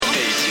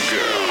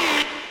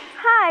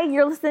Hi,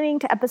 you're listening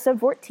to episode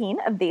 14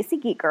 of Desi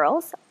Geek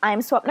Girls. I'm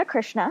Swapna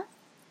Krishna.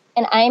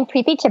 And I'm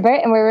Preeti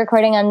Chibber, and we're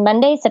recording on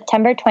Monday,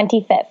 September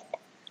 25th.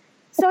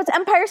 So it's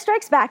Empire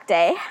Strikes Back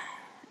Day.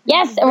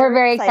 Yes, and we're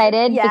very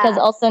excited because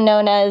also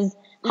known as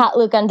Hot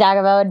Luke on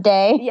Dagobah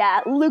Day. Yeah,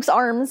 Luke's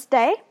Arms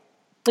Day.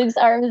 Luke's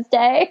Arms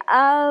Day.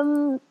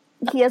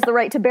 He has the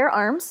right to bear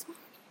arms.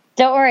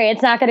 Don't worry,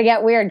 it's not going to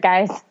get weird,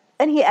 guys.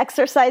 And he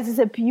exercises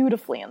it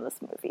beautifully in this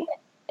movie.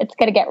 It's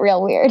going to get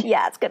real weird.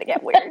 Yeah, it's going to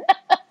get weird.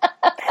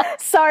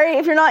 Sorry,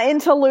 if you're not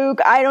into Luke,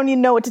 I don't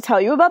even know what to tell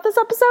you about this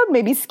episode.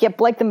 Maybe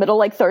skip like the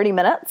middle 30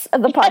 minutes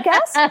of the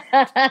podcast.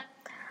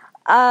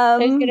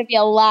 There's going to be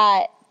a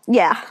lot.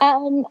 Yeah.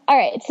 All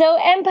right, so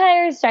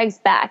Empire Strikes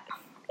Back.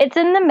 It's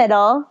in the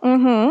middle.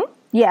 Mm-hmm.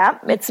 Yeah,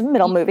 it's a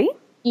middle movie.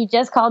 You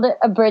just called it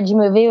a bridge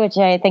movie, which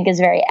I think is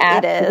very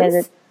apt because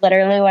it's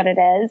literally what it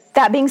is.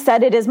 That being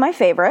said, it is my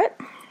favorite.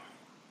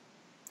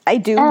 I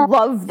do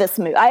love this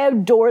movie. I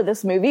adore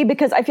this movie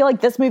because I feel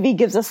like this movie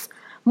gives us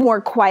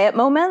more quiet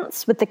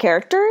moments with the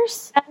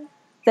characters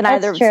than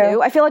either of the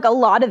two. I feel like a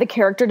lot of the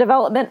character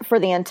development for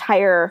the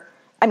entire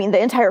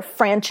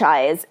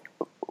franchise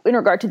in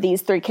regard to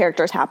these three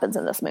characters happens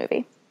in this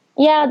movie.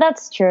 Yeah,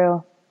 that's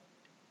true.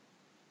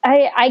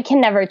 I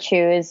can never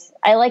choose.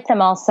 I like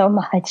them all so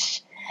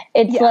much.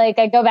 It's like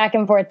I go back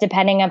and forth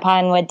depending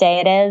upon what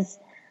day it is.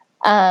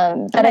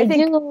 But I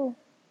think...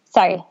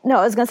 Sorry. No,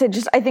 I was going to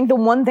say, I think the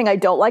one thing I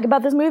don't like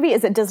about this movie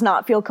is it does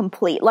not feel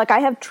complete. Like, I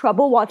have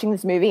trouble watching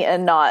this movie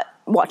and not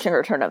watching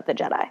Return of the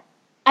Jedi.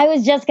 I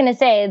was just going to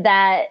say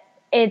that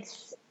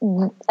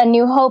A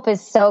New Hope is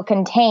so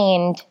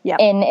contained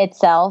in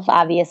itself,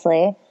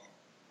 obviously,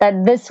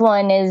 that this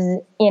one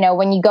is,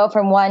 when you go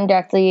from one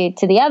directly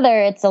to the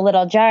other, it's a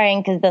little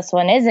jarring because this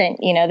one isn't.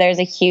 There's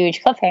a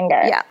huge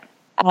cliffhanger.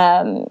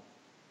 Yeah.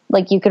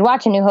 Like, you could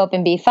watch A New Hope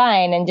and be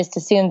fine and just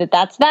assume that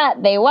that's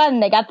that. They won.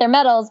 They got their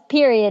medals.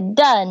 Period.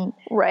 Done.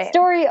 Right.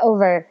 Story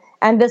over.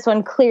 And this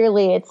one,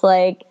 clearly, it's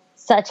like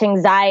such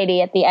anxiety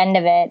at the end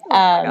of it.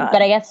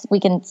 But I guess we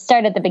can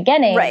start at the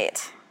beginning.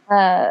 Right.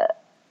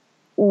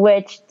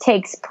 Which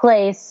takes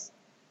place...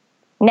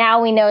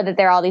 Now we know that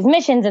there are all these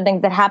missions and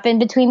things that happen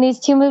between these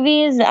two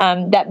movies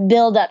that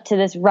build up to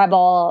this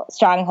rebel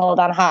stronghold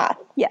on Hoth.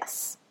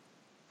 Yes.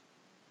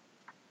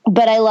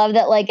 But I love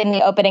that, like, in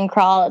the opening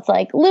crawl, it's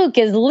like, Luke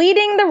is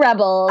leading the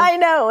rebels. I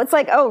know. It's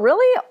like, oh,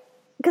 really?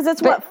 Because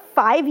it's,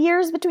 5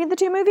 years between the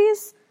two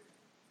movies?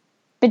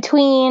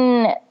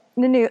 Between...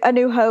 A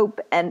New Hope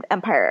and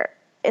Empire.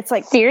 It's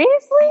like... Seriously?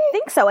 I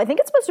think so. I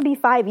think it's supposed to be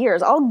 5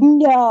 years.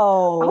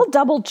 I'll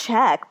double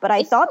check, but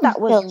I thought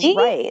that was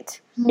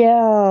right.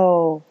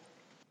 No.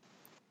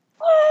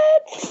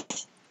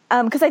 What?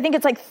 Because I think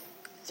it's like...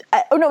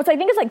 I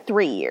think it's like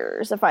 3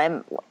 years, if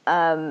I'm...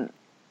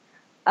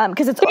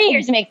 because it's 3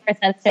 years makes more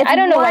sense. I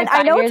don't know why.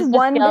 I know it's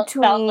one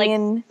between felt like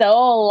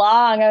so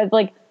long. I was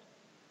like,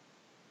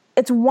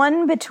 it's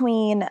one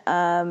between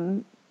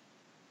Empire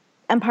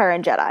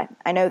and Jedi.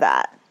 I know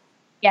that.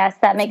 Yes,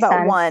 that makes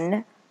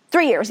sense.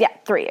 3 years. Yeah,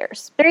 3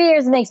 years. 3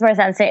 years makes more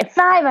sense. At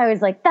 5, I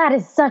was like, that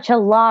is such a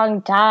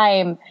long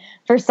time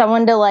for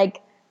someone to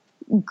like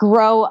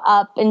grow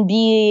up and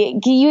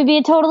you would be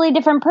a totally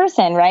different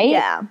person, right?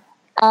 Yeah.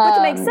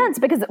 Which makes sense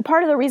because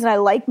part of the reason I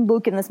like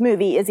Luke in this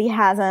movie is he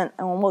hasn't,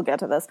 and we'll get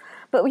to this,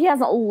 but he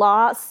hasn't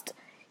lost,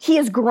 he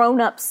has grown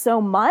up so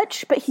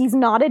much, but he's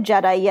not a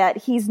Jedi yet.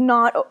 He's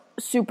not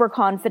super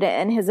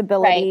confident in his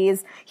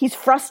abilities. Right. He's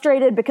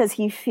frustrated because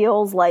he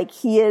feels like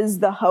he is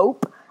the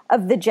hope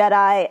of the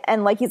Jedi,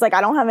 and like, he's like,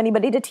 I don't have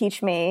anybody to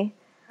teach me.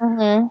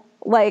 Mm-hmm.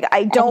 Like,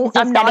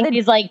 I'm not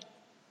these like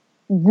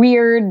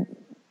weird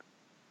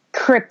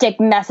cryptic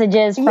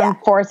messages from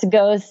Force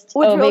Ghost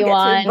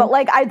Obi-Wan. But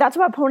like that's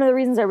one of the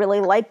reasons I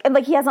really like, and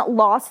like he hasn't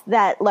lost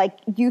that like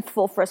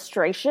youthful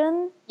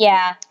frustration.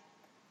 Yeah.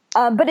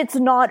 But it's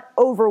not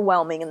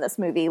overwhelming in this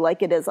movie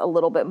like it is a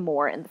little bit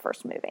more in the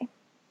first movie.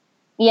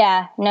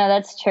 Yeah, no,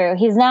 that's true.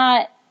 He's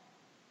not,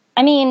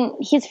 I mean,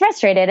 he's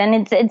frustrated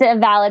and it's a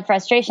valid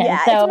frustration.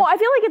 Yeah, so I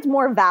feel like it's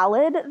more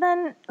valid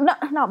than,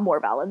 not more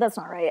valid, that's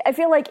not right. I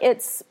feel like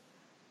it's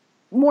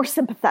more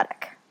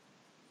sympathetic.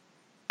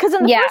 Because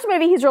in the first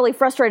movie, he's really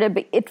frustrated,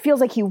 but it feels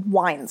like he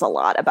whines a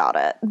lot about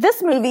it.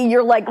 This movie,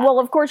 you're like, well,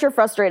 of course you're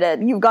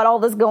frustrated. You've got all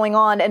this going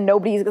on, and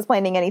nobody's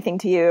explaining anything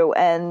to you.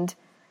 And,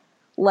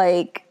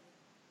 like,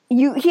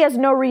 he has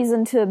no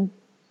reason to,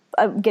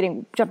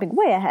 jumping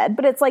way ahead,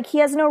 but it's like he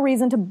has no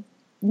reason to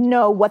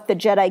know what the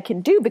Jedi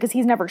can do because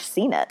he's never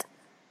seen it.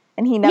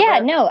 And he never... Yeah,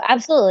 no,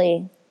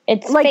 absolutely.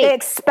 It's like, fake. They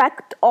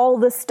expect all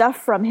this stuff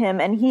from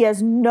him, and he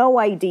has no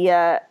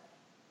idea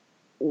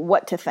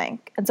what to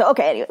think. And so,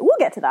 okay, anyway, we'll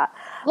get to that.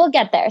 We'll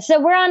get there. So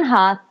we're on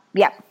Hoth.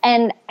 Yeah.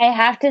 And I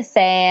have to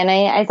say, and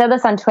I said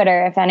this on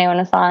Twitter if anyone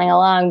is following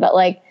along, but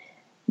like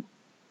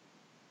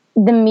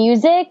the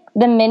music,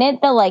 the minute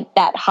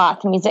that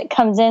Hoth music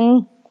comes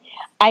in,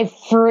 my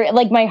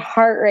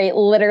heart rate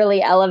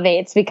literally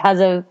elevates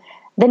because of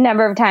the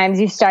number of times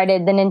you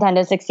started the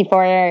Nintendo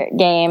 64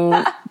 game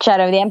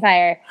Shadow of the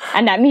Empire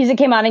and that music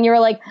came on and you were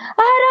like,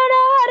 I don't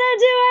know how to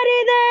do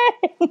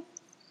anything.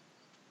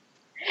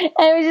 it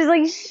was just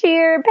like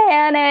sheer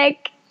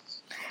panic.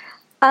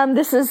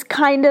 This is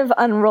kind of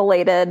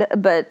unrelated,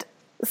 but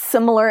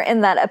similar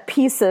in that a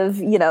piece of,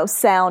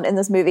 sound in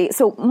this movie.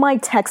 So my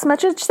text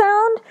message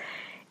sound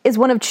is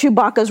one of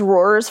Chewbacca's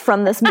roars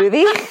from this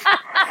movie.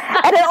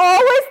 And it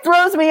always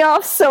throws me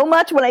off so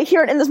much when I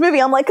hear it in this movie.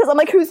 I'm like,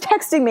 who's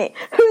texting me?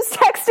 Who's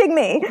texting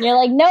me? You're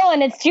like, no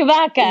one, it's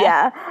Chewbacca.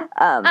 Yeah.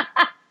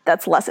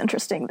 That's less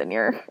interesting than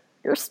your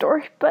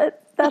story,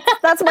 but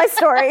that's my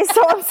story,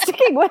 so I'm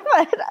sticking with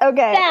it.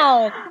 Okay.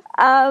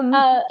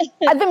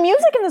 The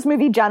music in this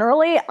movie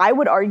generally, I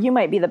would argue,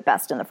 might be the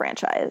best in the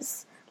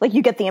franchise. Like,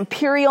 you get the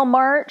Imperial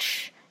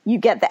March, you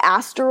get the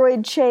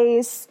asteroid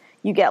chase,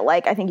 you get,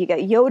 I think you get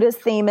Yoda's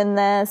theme in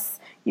this.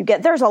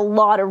 There's a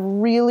lot of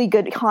really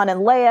good Han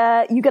and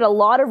Leia. You get a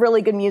lot of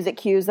really good music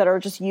cues that are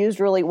just used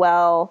really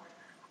well.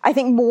 I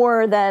think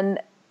more than,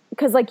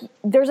 because,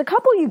 there's a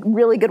couple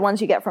really good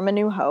ones you get from A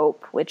New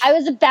Hope, which... I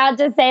was about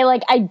to say,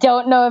 I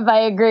don't know if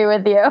I agree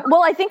with you.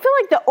 Well, I think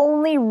the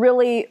only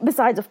really,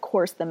 besides, of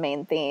course, the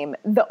main theme,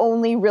 the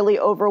only really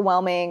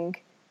overwhelming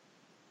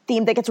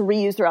theme that gets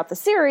reused throughout the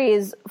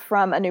series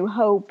from A New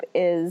Hope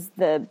is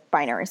the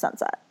Binary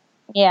Sunset.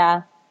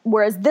 Yeah.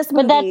 Whereas this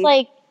movie... But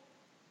that's,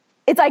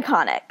 it's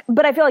iconic,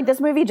 but I feel like this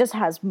movie just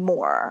has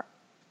more.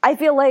 I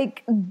feel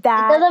like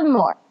that... It does have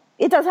more.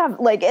 It does have,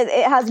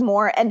 it has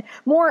more, and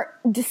more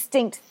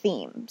distinct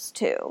themes,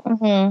 too.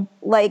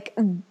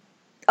 Mm-hmm.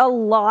 A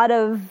lot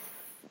of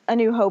A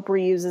New Hope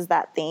reuses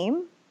that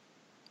theme,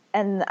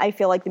 and I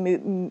feel like the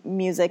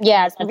music...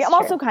 Yeah, that's I'm true.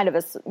 also kind of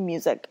a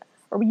music,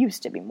 or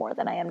used to be more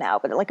than I am now,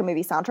 but a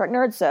movie soundtrack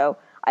nerd, so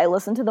I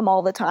listen to them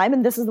all the time,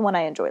 and this is the one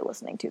I enjoy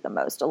listening to the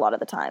most a lot of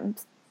the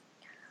times.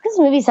 Because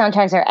movie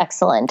soundtracks are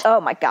excellent. Oh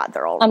my God,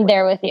 they're all... I'm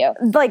there with you.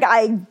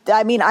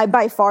 I mean,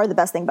 by far the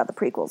best thing about the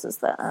prequels is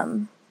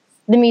the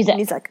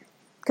music,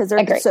 because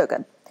they're so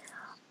good.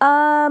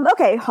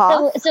 Okay,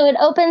 Hoth. So it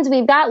opens.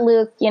 We've got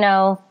Luke.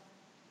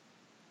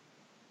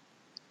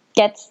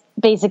 Gets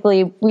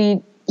basically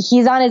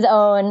he's on his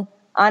own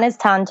on his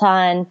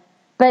tauntaun.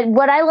 But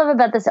what I love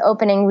about this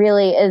opening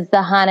really is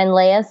the Han and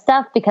Leia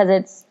stuff,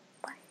 because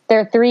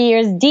they're 3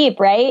 years deep,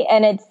 right?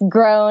 And it's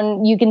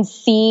grown. You can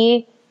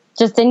see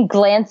just in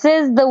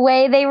glances the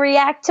way they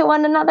react to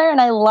one another,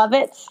 and I love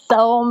it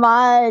so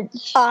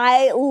much.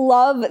 I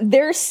love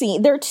their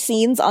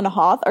scenes on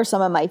Hoth are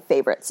some of my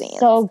favorite scenes.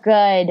 So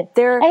good.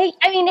 I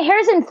mean,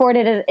 Harrison Ford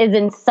is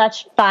in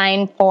such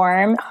fine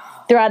form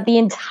throughout the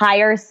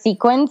entire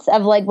sequence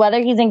of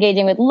whether he's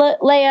engaging with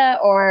Leia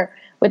or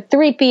with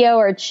 3PO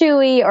or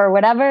Chewie or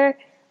whatever.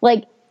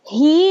 Han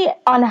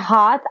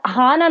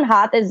on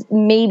Hoth is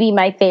maybe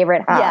my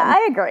favorite Han. Yeah,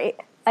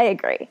 I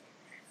agree.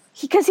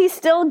 Because he's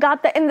still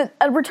got in the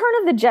Return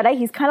of the Jedi,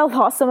 he's kind of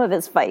lost some of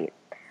his fight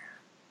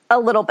a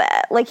little bit.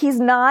 He's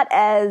not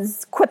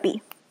as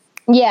quippy.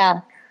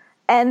 Yeah.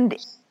 And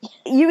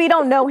we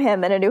don't know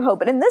him in A New Hope,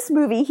 but in this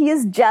movie, he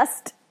is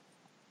just...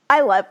 I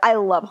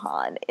love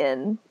Han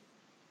in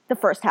the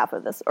first half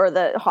of this, or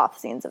the Hoth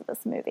scenes of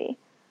this movie.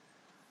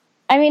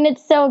 I mean,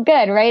 it's so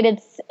good, right?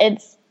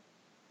 It's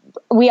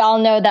we all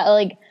know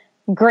that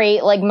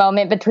great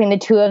moment between the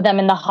two of them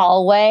in the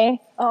hallway.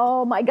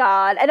 Oh my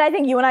God. And I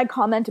think you and I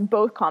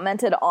both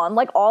commented on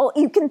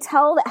you can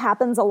tell that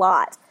happens a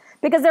lot,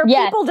 because there are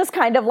people just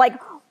kind of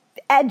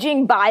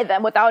edging by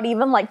them without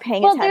even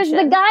paying attention. Well, there's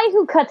the guy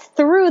who cuts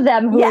through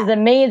them who is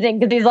amazing,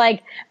 because he's I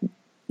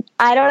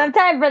don't have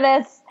time for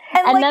this.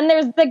 And then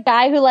there's the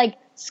guy who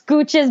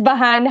scooches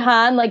behind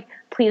Han,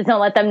 please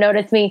don't let them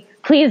notice me.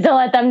 Please don't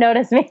let them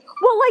notice me.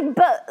 Well,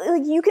 but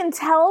you can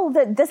tell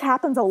that this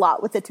happens a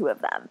lot with the two of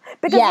them,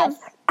 because of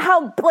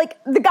how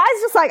the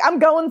guy's just I'm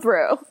going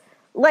through.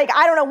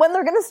 I don't know when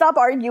they're going to stop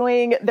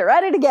arguing. They're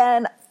at it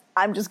again.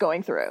 I'm just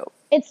going through.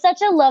 It's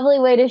such a lovely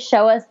way to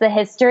show us the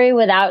history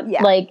without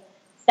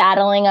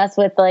saddling us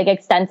with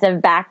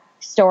extensive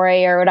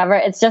backstory or whatever.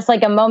 It's just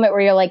a moment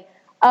where you're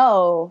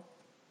oh,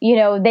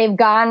 they've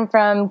gone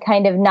from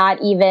kind of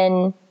not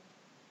even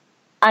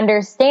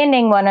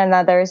understanding one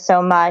another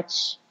so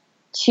much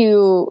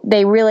to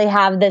they really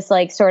have this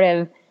sort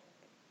of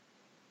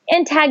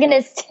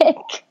antagonistic,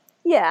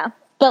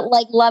 but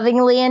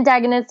lovingly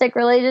antagonistic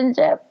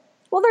relationship.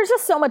 Well, there's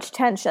just so much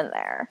tension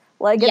there.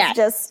 It's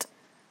just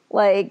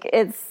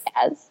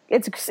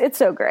it's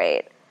so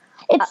great.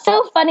 It's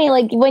so funny.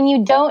 When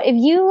you don't, if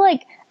you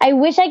I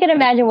wish I could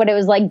imagine what it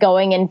was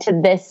going into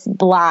this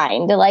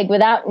blind,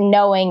 without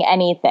knowing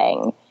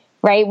anything,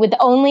 right? With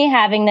only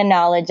having the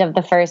knowledge of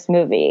the first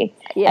movie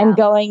and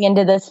going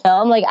into this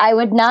film, I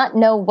would not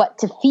know what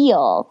to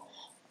feel.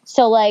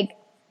 So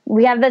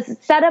we have this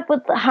setup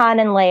with Han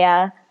and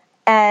Leia,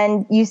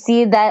 and you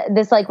see that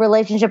this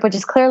relationship, which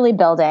is clearly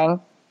building.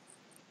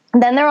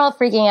 And then they're all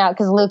freaking out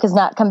because Luke has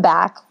not come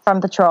back from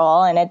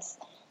patrol, and it's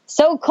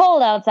so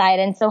cold outside,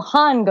 and so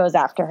Han goes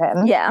after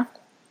him. Yeah.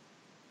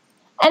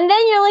 And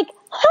then you're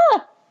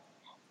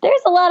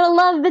there's a lot of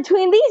love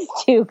between these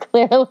two,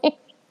 clearly.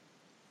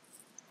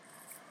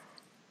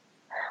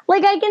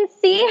 Like, I can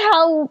see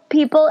how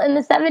people in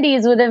the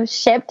 70s would have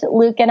shipped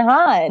Luke and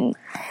Han.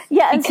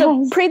 Yeah, and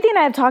so Preeti and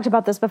I have talked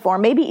about this before,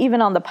 maybe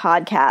even on the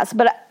podcast,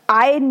 but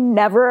I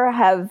never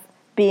have,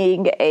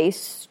 being a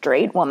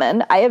straight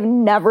woman,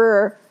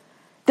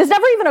 this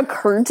never even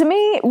occurred to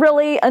me,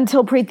 really,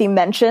 until Preeti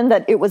mentioned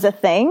that it was a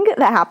thing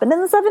that happened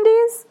in the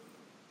 70s.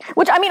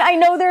 Which, I mean, I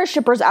know there are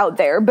shippers out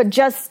there, but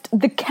just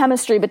the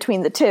chemistry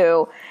between the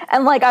two.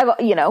 And, like,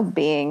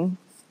 being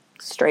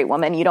straight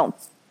woman,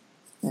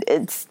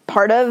 it's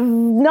part of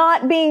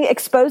not being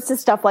exposed to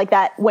stuff like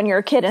that when you're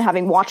a kid and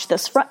having watched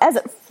this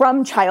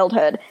from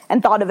childhood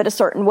and thought of it a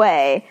certain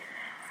way.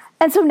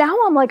 And so now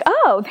I'm like,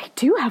 oh, they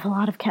do have a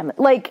lot of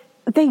chemistry. Like,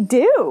 they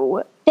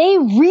do. They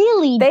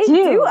really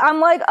do. I'm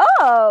like,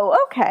 oh,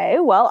 okay,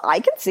 well, I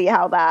can see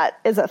how that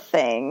is a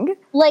thing.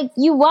 Like,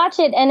 you watch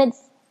it and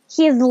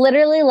he's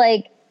literally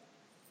like,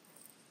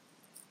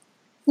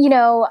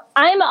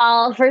 I'm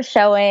all for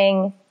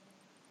showing,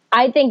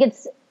 I think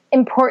it's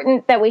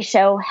important that we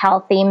show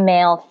healthy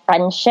male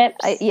friendships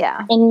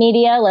in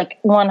media, like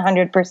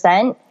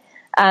 100%,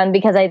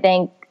 because I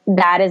think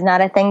that is not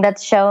a thing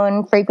that's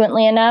shown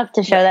frequently enough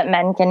to show that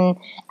men can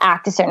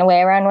act a certain way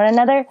around one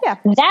another. Yeah.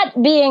 That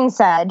being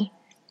said,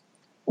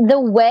 the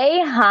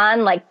way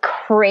Han, like,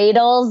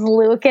 cradles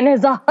Luke in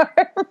his arms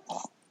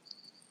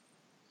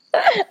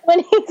when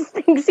he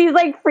thinks he's,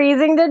 like,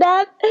 freezing to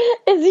death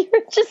is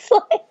you're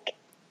like,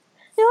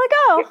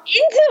 oh,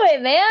 into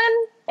it, man.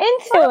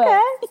 Into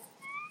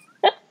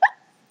it.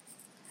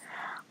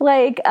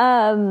 Like,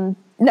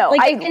 no,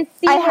 like,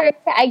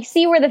 I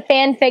see where the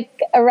fanfic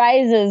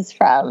arises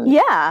from.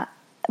 Yeah,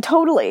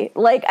 totally.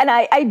 Like, and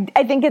I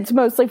think it's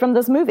mostly from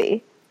this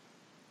movie.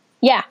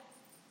 Yeah.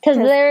 Because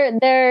there's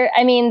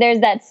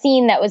that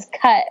scene that was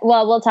cut.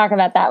 Well, we'll talk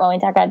about that when we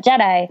talk about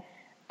Jedi,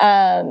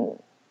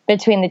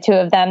 between the two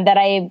of them.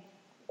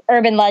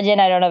 Urban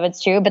legend, I don't know if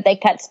it's true, but they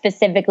cut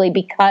specifically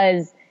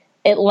because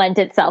it lent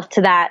itself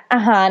to that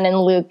Han and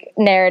Luke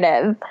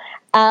narrative.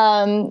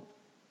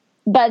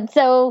 But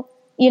so,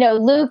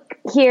 Luke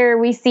here,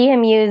 we see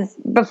him use,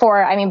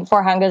 before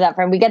Han goes out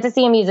for him, we get to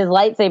see him use his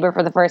lightsaber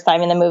for the first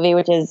time in the movie,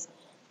 which is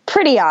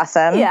pretty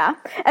awesome. Yeah.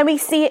 And we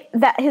see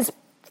that his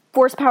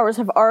force powers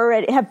have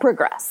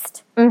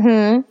progressed.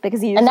 Mm-hmm.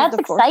 Because and that's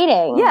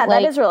exciting. Yeah,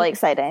 that is really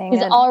exciting.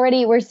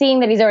 We're seeing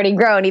that he's already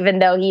grown, even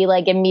though he,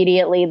 like,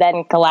 immediately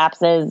then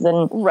collapses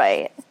and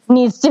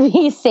needs to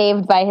be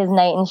saved by his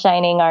knight in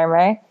shining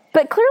armor.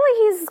 But clearly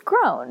he's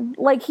grown.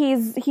 Like,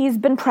 he's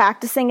been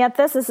practicing at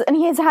this, and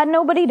he's had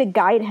nobody to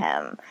guide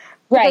him.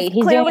 Right.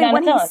 He's clearly, doing it on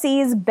when his he own.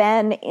 sees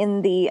Ben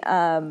in the,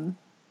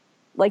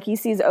 he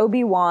sees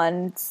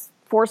Obi-Wan's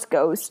Force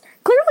Ghost,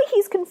 clearly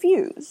he's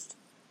confused.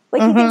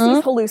 Like, he thinks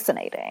he's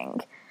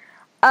hallucinating.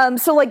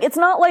 So, like, it's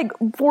not like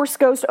Force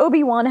Ghost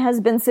Obi-Wan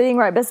has been sitting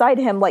right beside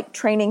him, like,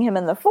 training him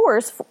in the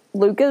Force.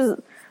 Luke is,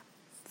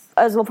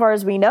 as far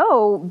as we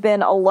know,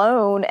 been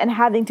alone and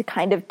having to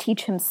kind of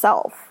teach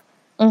himself.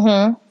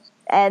 Mm-hmm.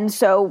 And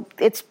so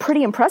it's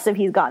pretty impressive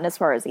he's gotten as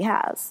far as he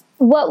has.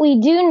 What we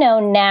do know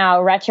now,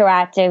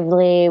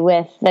 retroactively,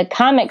 with the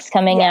comics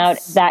coming out,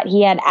 is that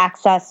he had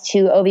access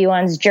to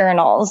Obi-Wan's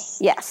journals.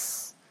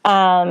 Yes.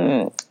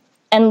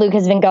 And Luke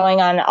has been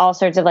going on all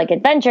sorts of, like,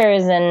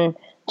 adventures and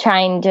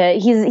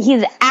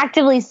he's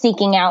actively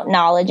seeking out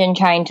knowledge and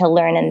trying to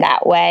learn in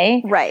that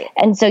way. Right.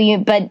 And so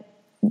but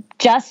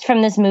just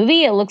from this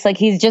movie, it looks like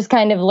he's just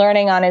kind of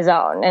learning on his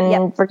own.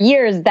 And for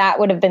years, that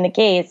would have been the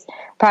case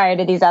prior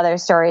to these other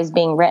stories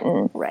being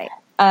written. Right.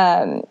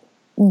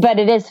 But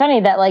it is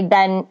funny that, like,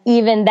 then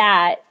even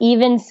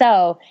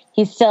so,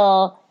 he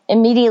still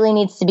immediately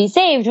needs to be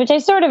saved, which I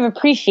sort of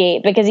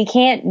appreciate because he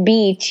can't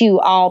be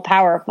too all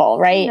powerful,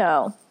 right?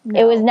 No,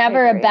 it was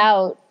never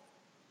about,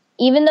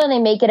 even though they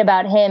make it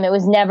about him, it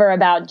was never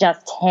about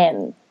just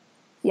him.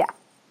 Yeah.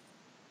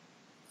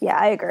 Yeah,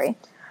 I agree.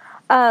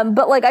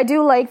 But, like, I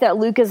do like that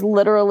Luke is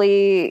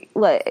literally,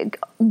 like,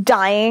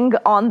 dying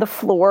on the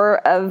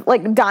floor of,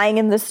 like, dying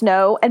in the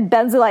snow, and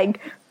Ben's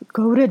like,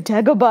 go to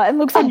Dagobah, and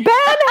Luke's like, Ben,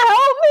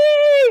 help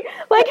me!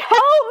 Like,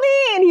 help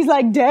me! And he's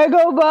like,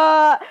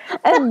 Dagobah!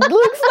 And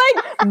Luke's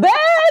like,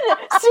 Ben,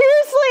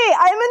 seriously,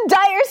 I'm in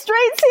dire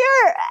straits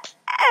here!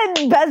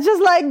 And Ben's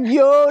just like,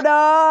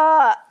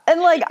 Yoda! And,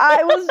 like,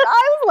 I was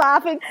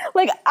laughing.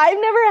 Like, I've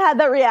never had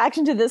that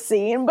reaction to this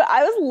scene, but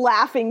I was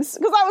laughing because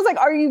I was like,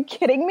 are you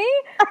kidding me?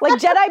 Like,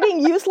 Jedi being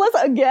useless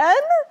again?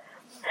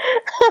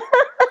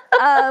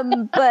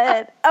 And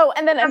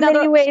then how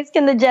many ways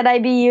can the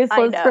Jedi be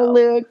useless for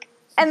Luke?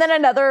 And then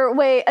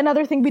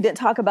another thing we didn't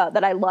talk about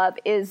that I love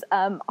is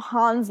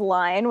Han's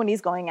line when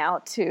he's going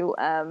out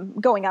on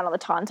the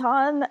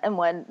Tauntaun, and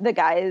when the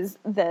guy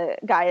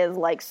is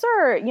like,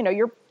 sir,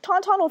 your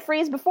Tauntaun will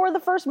freeze before the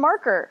first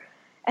marker.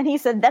 And he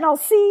said, then I'll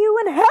see you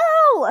in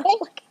hell.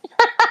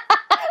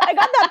 I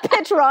got that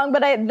pitch wrong,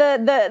 but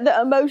the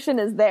emotion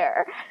is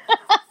there.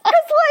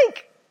 Because,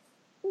 like,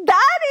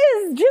 that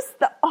is just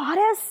the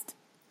oddest.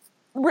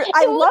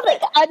 I love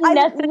it.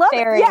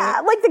 Unnecessary.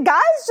 Yeah, like, the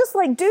guy's just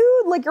like, dude,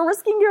 like, you're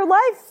risking your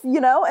life,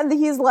 and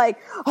he's like,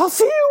 I'll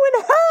see you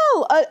in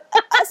hell,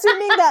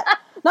 assuming that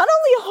Not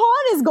only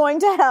Han is going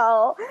to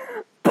hell,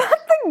 but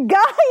the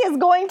guy is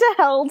going to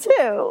hell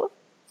too.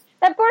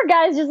 That poor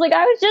guy's just like,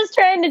 I was just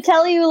trying to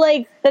tell you,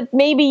 like, that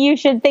maybe you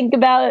should think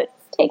about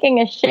taking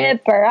a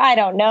ship, or I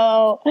don't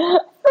know.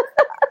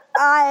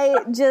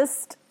 I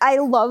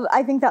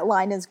think that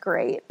line is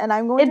great. And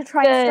I'm going to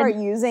try to start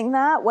using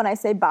that when I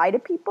say bye to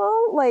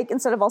people. Like,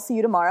 instead of I'll see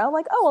you tomorrow,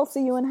 like, oh, I'll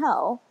see you in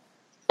hell.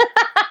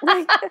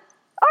 Like, all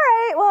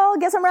right, well, I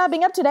guess I'm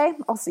wrapping up today.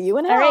 I'll see you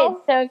in hell. All right,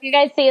 so if you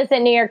guys see us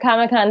at New York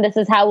Comic Con, this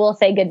is how we'll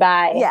say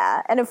goodbye.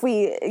 Yeah, and if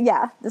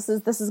this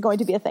is going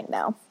to be a thing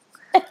now.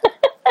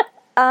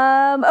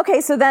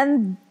 Okay, so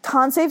then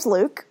Han saves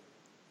Luke.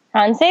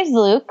 Han saves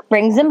Luke,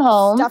 brings him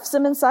home. Stuffs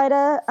him inside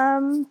a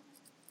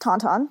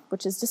tauntaun,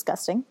 which is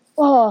disgusting.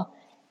 Oh,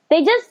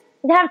 they just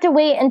have to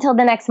wait until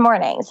the next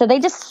morning. So they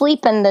just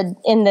sleep in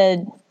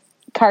the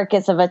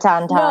carcass of a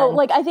tauntaun. No,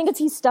 like I think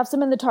he stuffs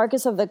him in the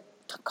carcass of the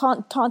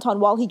tauntaun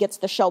while he gets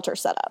the shelter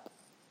set up.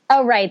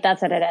 Oh, right,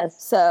 that's what it is.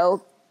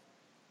 So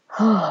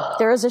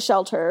there is a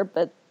shelter,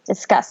 but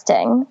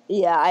disgusting.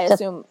 Yeah, I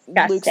assume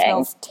Luke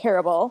smells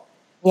terrible.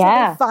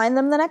 Yeah. So they find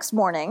them the next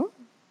morning.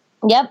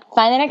 Yep,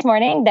 find the next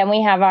morning. Then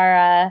we have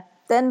our...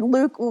 Then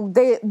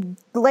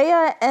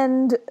Leia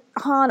and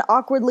Han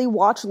awkwardly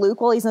watch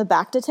Luke while he's in the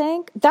bacta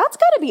tank. That's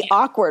got to be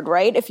awkward,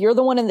 right? If you're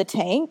the one in the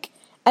tank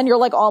and you're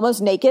like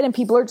almost naked and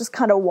people are just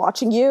kind of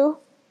watching you.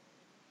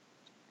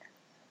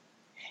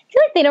 I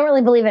feel like they don't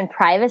really believe in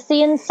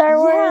privacy in Star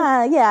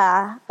Wars.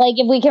 Yeah. Like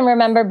if we can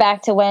remember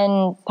back to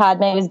when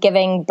Padme was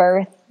giving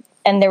birth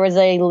and there was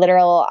a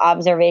literal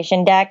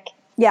observation deck.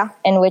 Yeah.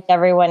 In which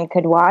everyone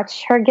could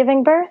watch her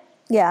giving birth.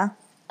 Yeah.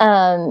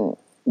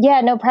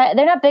 They're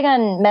not big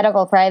on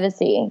medical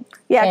privacy.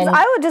 Yeah, because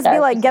I would just be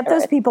like, get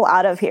those people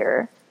out of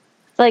here.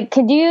 Like,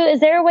 is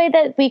there a way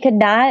that we could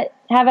not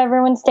have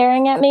everyone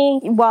staring at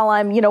me? While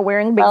I'm,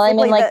 wearing basically while I'm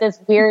in like this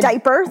weird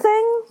diaper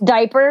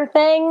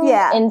thing?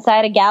 Yeah.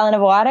 Inside a gallon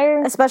of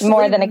water? Especially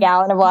more than a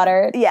gallon of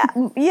water. Yeah,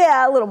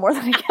 a little more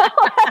than a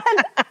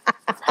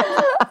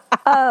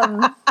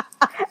gallon.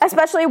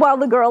 Especially while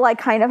the girl I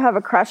kind of have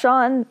a crush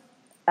on,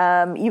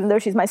 even though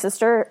she's my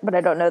sister, but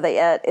I don't know that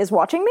yet, is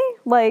watching me.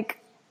 Like,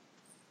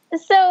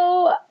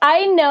 so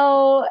I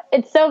know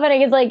it's so funny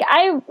because like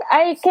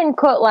I can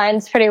quote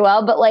lines pretty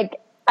well, but like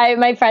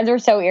my friends were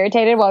so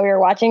irritated while we were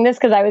watching this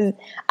because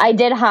I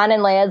did Han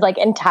and Leia's like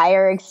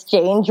entire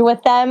exchange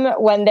with them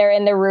when they're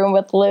in the room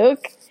with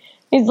Luke.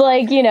 He's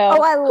like,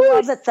 oh, I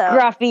love it though,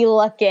 scruffy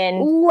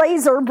looking,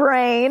 laser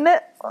brain,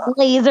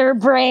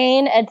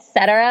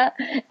 etc.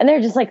 And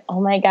they're just like, oh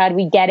my god,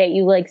 we get it.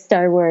 You like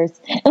Star Wars.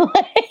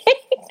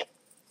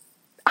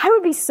 I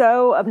would be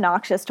so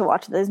obnoxious to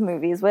watch those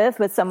movies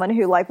with someone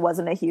who like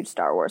wasn't a huge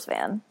Star Wars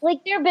fan.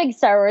 Like they're big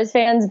Star Wars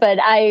fans, but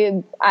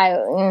you're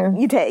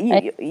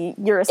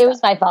a step, it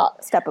was my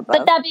fault. Step above.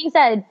 But that being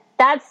said,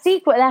 that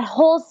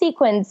whole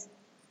sequence,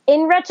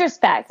 in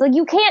retrospect, like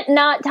you can't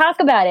not talk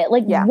about it.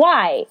 Like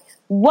why?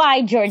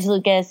 Why, George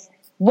Lucas?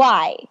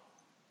 Why?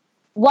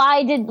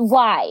 Why?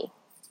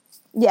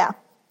 Yeah.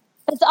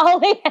 That's all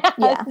he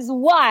has is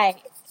why.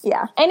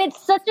 Yeah. And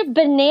it's such a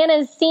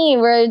bananas scene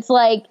where it's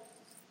like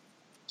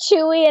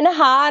Chewie and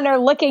Han are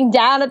looking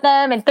down at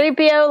them and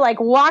 3PO like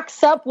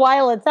walks up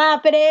while it's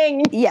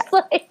happening. Yeah. It's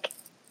like,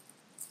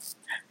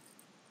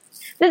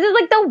 this is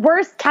like the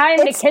worst time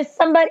to kiss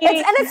somebody.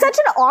 And it's such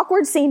an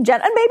awkward scene, and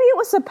maybe it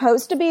was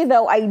supposed to be,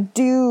 though I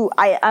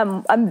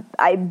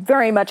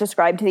very much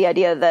ascribe to the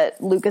idea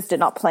that Lucas did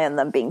not plan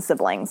them being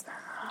siblings.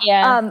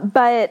 Yeah.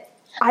 But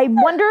I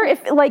wonder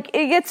if like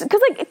it's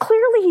because like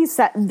clearly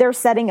they're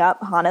setting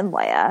up Han and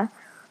Leia.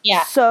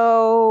 Yeah.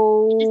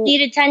 So you just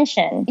need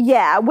attention.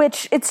 Yeah,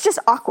 which it's just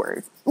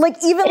awkward. Like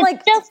even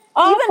even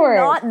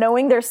not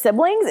knowing they're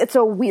siblings, it's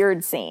a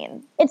weird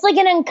scene. It's like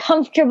an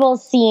uncomfortable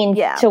scene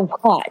to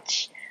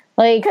watch.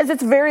 Like because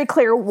it's very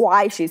clear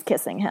why she's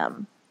kissing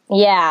him.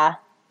 Yeah.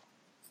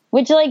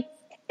 Which like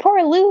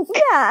poor Luke.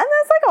 Yeah, and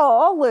that's like,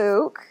 oh,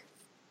 Luke.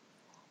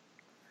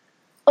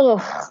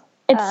 Ugh.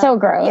 It's so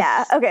gross.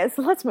 Yeah. Okay,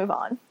 so let's move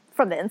on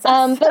from the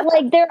incest. But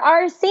like there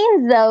are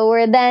scenes though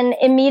where then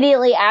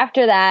immediately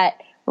after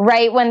that,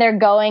 right when they're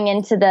going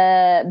into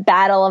the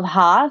Battle of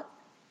Hoth,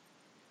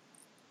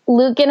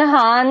 Luke and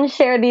Han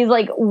share these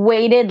like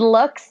weighted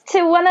looks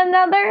to one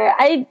another.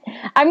 I'm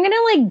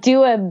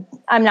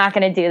not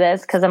gonna do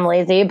this because I'm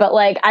lazy, but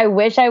like I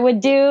wish I would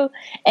do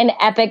an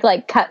epic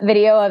like cut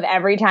video of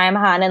every time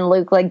Han and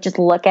Luke like just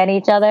look at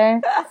each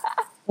other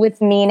with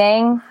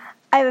meaning.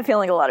 I have a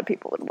feeling a lot of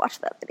people would watch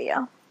that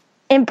video.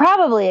 It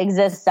probably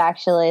exists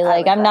actually.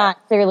 Like I'm not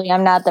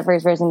the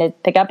first person to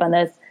pick up on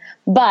this,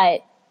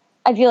 but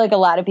I feel like a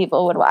lot of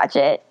people would watch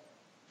it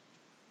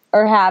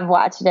or have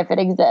watched it if it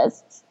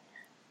exists.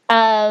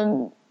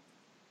 Then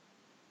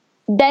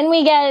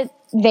we get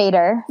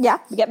Vader. Yeah,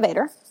 we get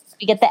Vader.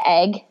 We get the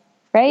egg,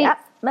 right?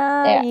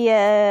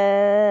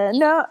 Yeah.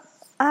 No,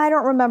 I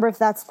don't remember if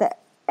that's the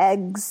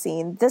egg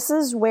scene. This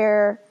is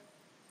where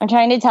I'm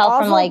trying to tell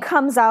from like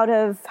comes out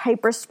of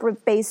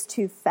hyperspace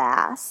too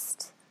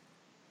fast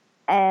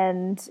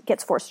and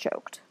gets force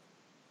choked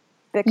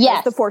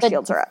because the force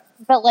shields are up.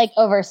 But like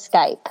over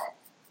Skype.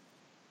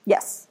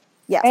 Yes.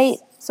 Yes. Right?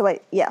 So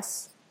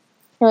yes.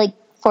 He like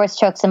force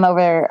chokes him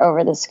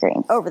over the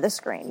screen. Over the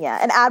screen, yeah.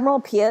 And Admiral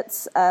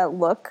Piet's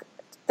look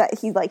that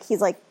he's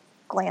like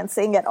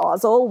glancing at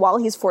Ozzel while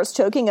he's force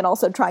choking and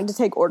also trying to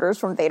take orders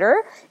from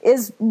Vader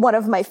is one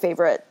of my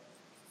favorite.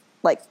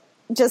 Like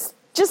just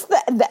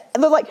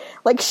the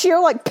like sheer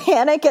like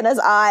panic in his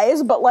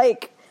eyes, but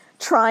like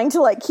trying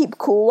to like keep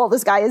cool while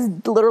this guy is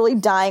literally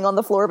dying on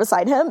the floor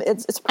beside him.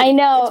 It's pretty, I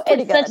know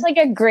it's it's such like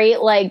a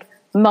great like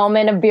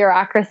moment of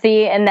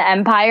bureaucracy in the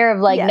Empire of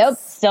like, Yes. nope,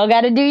 still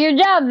got to do your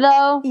job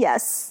though.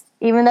 Yes.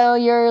 Even though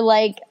your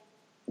like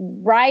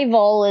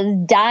rival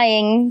is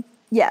dying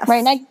Yes.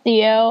 right next to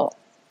you.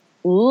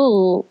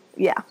 Ooh.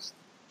 Yeah.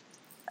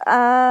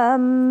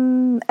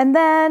 And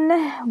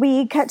then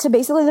we cut to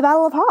basically the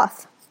Battle of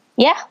Hoth.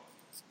 Yeah.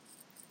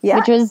 Yeah.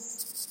 Which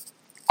was,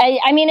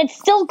 I mean, it's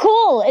still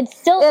cool. It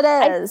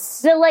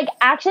is. The like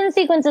action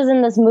sequences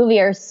in this movie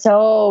are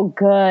so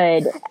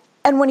good.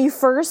 And when you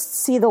first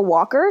see the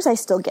walkers, I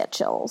still get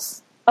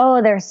chills.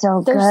 Oh, they're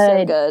so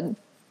good.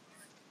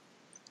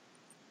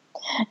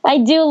 I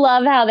do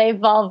love how they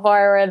fall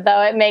forward,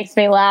 though. It makes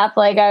me laugh.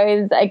 Like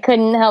I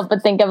couldn't help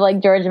but think of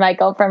like George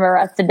Michael from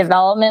Arrested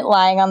Development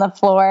lying on the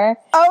floor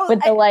with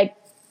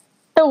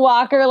the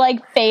walker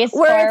like face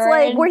where forward.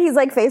 It's like where he's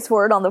like face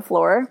forward on the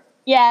floor.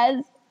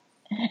 Yes,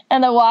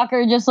 and the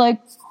walker just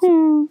like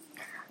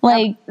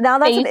like now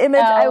that's an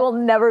image I will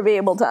never be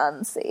able to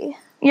unsee.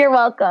 You're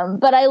welcome,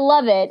 but I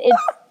love it.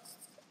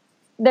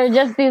 They're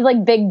just these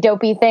like big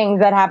dopey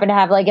things that happen to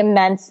have like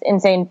immense,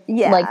 insane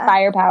like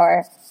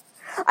firepower.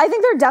 I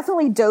think they're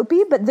definitely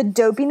dopey, but the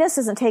dopiness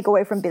doesn't take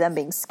away from them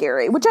being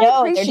scary, which I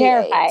appreciate.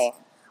 They're terrifying.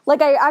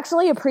 Like, I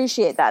actually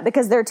appreciate that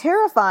because they're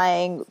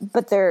terrifying,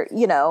 but they're,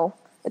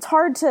 it's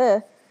hard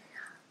to,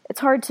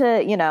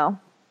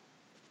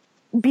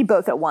 be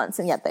both at once,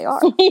 and yet they are.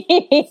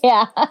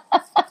 Yeah.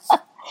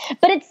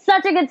 But it's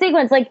such a good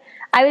sequence. Like,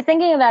 I was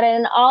thinking about it,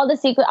 and all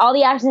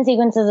the action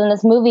sequences in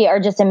this movie are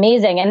just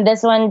amazing. And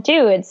this one,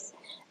 too,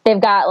 they've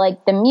got,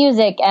 like, the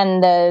music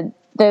and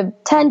the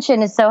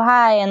tension is so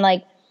high, and,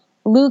 like,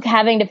 Luke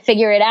having to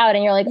figure it out,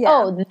 and you're like,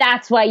 oh,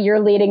 that's why you're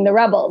leading the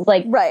rebels.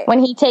 Like, when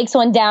he takes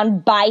one down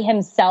by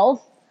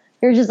himself,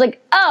 you're just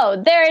like,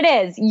 oh, there it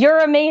is. You're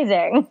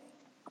amazing.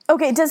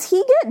 Okay, does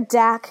he get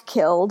Dak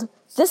killed?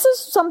 This is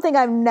something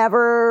I've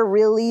never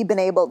really been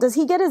able... Does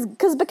he get his...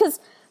 Because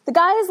the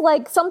guy is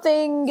like,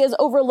 something is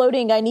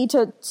overloading, I need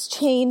to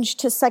change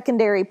to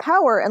secondary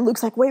power, and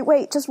Luke's like,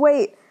 wait, just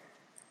wait.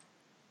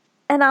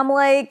 And I'm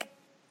like...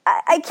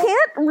 I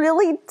can't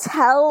really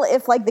tell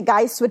if like the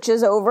guy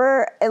switches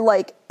over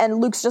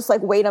and Luke's just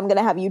like, wait, I'm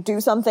gonna have you do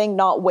something,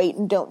 not wait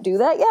and don't do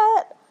that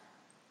yet.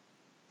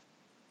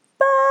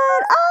 But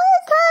I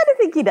kind of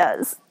think he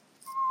does.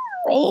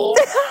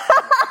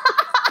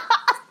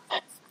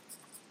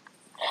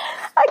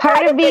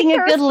 Part of being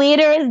a good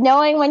leader is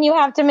knowing when you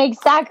have to make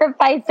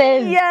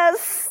sacrifices.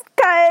 Yes.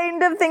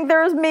 Kind of think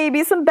there's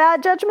maybe some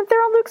bad judgment there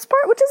on Luke's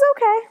part, which is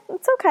okay.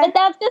 It's okay. But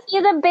that's just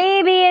he's a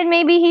baby, and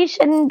maybe he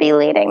shouldn't be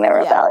leading the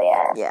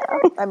rebellion. Yeah.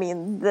 I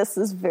mean, this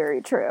is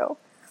very true.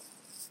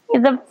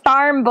 He's a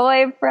farm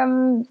boy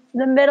from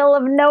the middle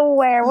of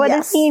nowhere. What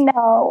does he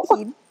know?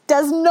 He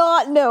does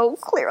not know,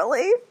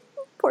 clearly.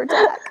 Poor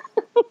Jack.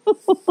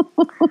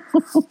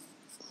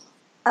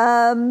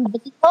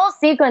 But the whole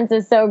sequence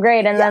is so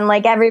great, and then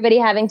like everybody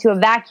having to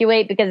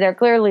evacuate because they're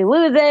clearly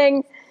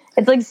losing.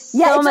 It's like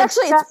so much.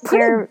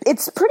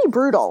 It's pretty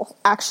brutal,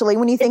 actually,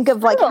 when you think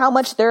of like how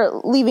much they're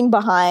leaving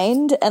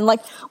behind, and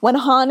like when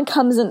Han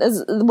comes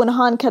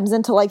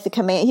into like the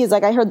command, he's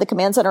like, I heard the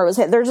command center was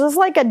hit. There's just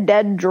like a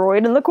dead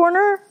droid in the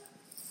corner.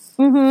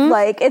 Mm-hmm.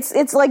 Like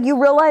it's like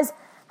you realize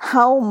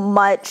how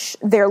much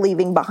they're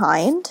leaving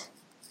behind,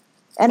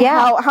 and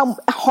how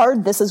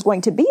hard this is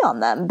going to be on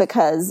them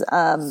because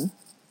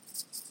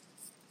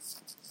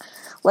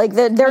like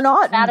they're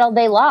not battle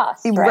they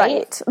lost,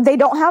 right? They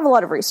don't have a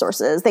lot of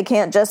resources. They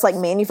can't just like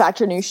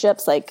manufacture new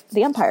ships like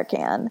the Empire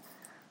can.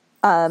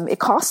 It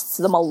costs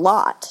them a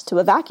lot to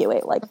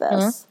evacuate like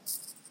this.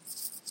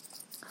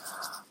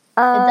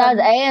 Mm-hmm. It does,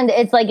 and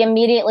it's like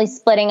immediately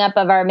splitting up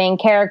of our main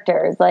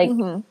characters. Like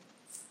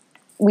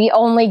we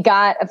only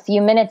got a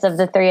few minutes of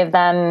the three of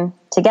them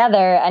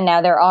together, and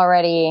now they're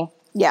already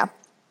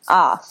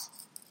off.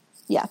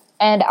 Yeah,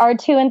 and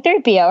R2 and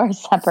 3PO are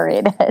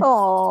separated.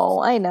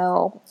 Oh, I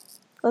know.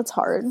 That's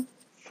hard.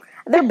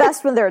 They're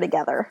best when they're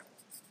together.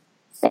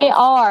 They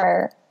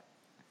are.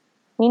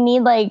 We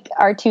need like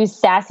R2's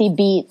sassy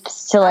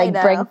beats to like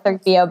bring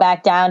 3PO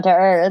back down to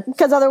earth.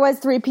 Because otherwise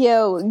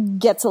 3PO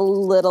gets a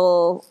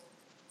little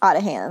out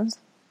of hand.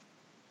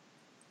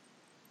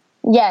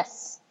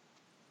 Yes.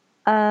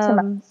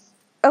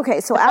 Okay,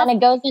 so and it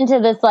goes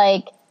into this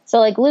like... So,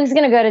 like, Luke's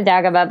going to go to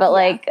Dagobah, but,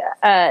 like,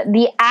 I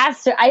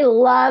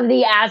love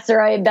the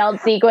asteroid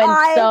belt sequence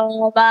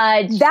so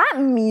much.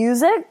 That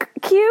music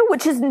cue,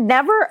 which is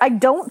never, I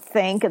don't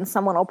think, and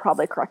someone will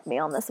probably correct me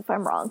on this if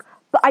I'm wrong,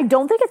 but I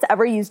don't think it's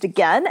ever used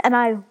again, and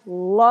I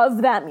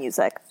love that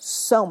music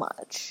so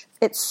much.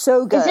 It's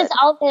so good. It's just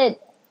all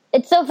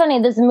It's so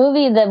funny. This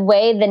movie, the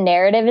way the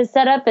narrative is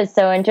set up is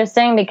so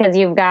interesting because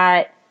you've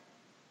got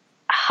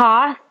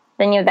Hoth,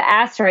 then you have the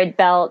asteroid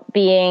belt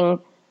being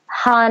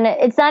Han.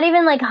 It's not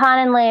even like Han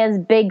and Leia's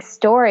big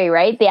story,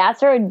 right? The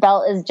asteroid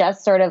belt is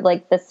just sort of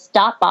like the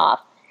stop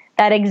off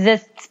that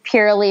exists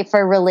purely for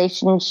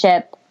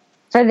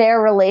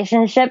their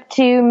relationship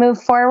to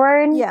move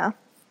forward. Yeah.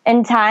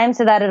 In time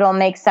so that it'll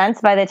make sense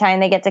by the time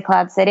they get to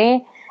Cloud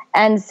City.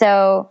 And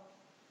so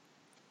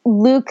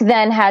Luke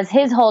then has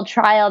his whole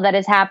trial that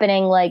is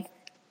happening like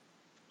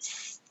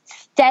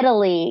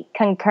steadily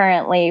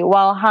concurrently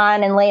while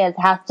Han and Leia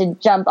have to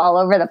jump all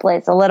over the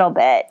place a little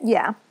bit.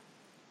 Yeah.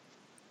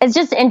 It's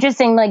just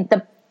interesting, like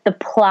the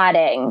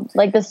plotting,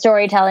 like the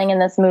storytelling in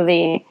this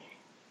movie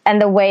and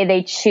the way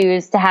they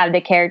choose to have the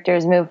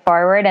characters move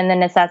forward and the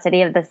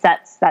necessity of the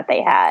sets that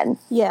they had.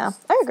 Yeah,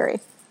 I agree.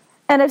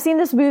 And I've seen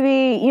this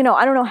movie, you know,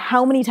 I don't know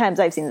how many times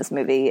I've seen this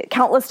movie,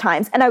 countless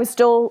times, and I was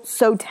still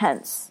so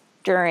tense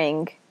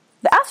during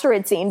the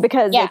asteroid scene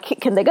because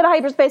can they go to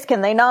hyperspace?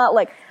 Can they not?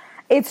 Like,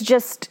 it's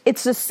just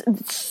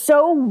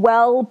so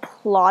well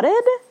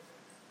plotted,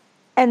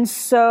 and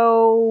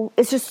so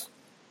it's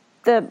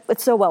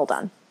so well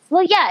done.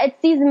 Well, yeah, it's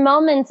these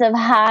moments of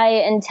high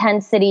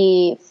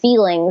intensity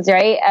feelings,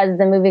 right? As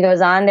the movie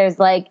goes on, there's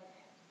like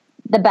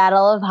the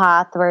Battle of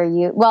Hoth where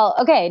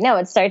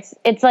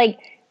it's like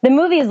the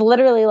movie is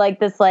literally like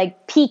this,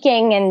 like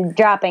peaking and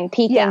dropping,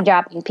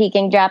 dropping,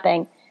 peaking,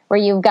 dropping, where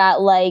you've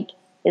got like,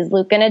 is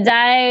Luke going to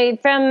die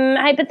from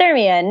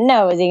hypothermia?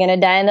 No. Is he going to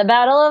die in the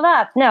Battle of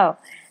Hoth? No.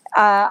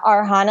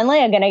 Are Han and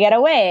Leia going to get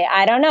away?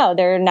 I don't know.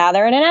 They're in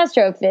an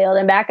asteroid field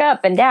and back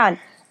up and down.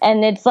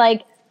 And it's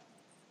like,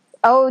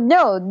 oh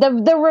no,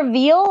 the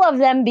reveal of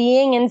them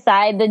being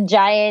inside the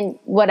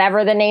giant,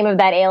 whatever the name of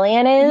that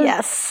alien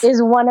is,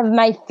 is one of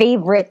my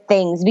favorite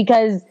things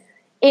because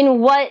in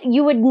what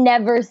you would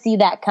never see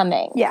that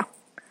coming. Yeah.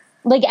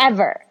 Like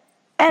ever.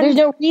 And there's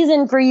no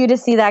reason for you to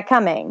see that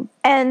coming.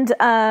 And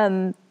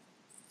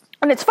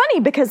it's funny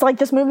because like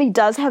this movie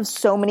does have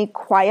so many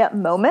quiet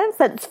moments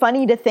that it's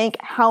funny to think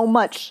how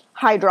much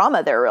high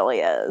drama there really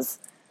is.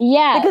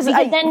 Yeah, because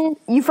then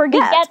you forget.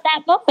 We get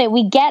that moment.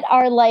 We get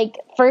our like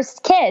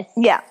first kiss.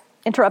 Yeah,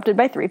 interrupted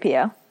by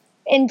 3PO.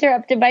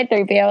 Interrupted by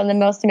 3PO in the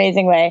most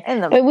amazing way.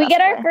 But we get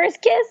our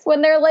first kiss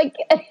when they're like...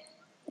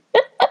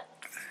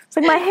 It's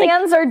like, my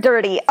hands are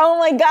dirty. Oh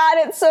my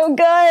God, it's so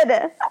good.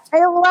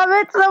 I love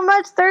it so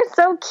much. They're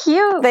so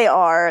cute. They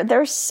are.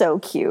 They're so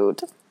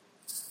cute.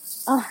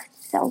 Oh,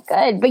 it's so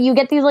good. But you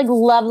get these like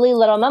lovely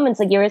little moments,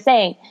 like you were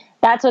saying.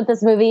 That's what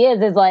this movie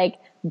is like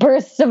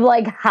bursts of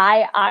like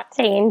high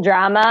octane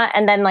drama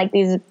and then like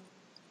these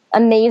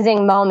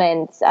amazing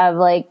moments of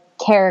like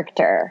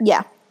character.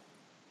 Yeah.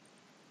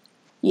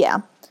 Yeah.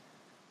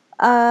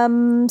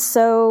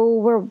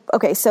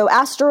 So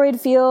asteroid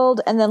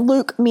field, and then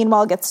Luke,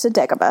 meanwhile, gets to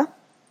Dagobah.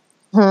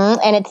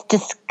 And it's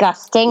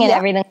disgusting, and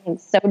everything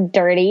is so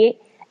dirty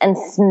and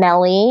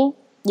smelly.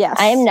 Yes.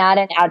 I am not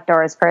an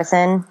outdoors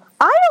person.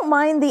 I don't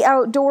mind the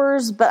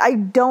outdoors, but I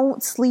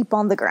don't sleep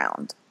on the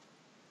ground.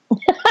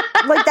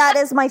 Like, that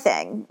is my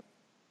thing.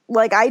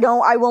 Like, I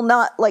will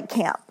not, like,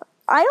 camp.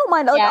 I don't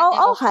mind, like,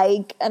 I'll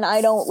hike, and I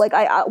don't, like,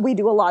 we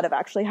do a lot of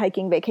actually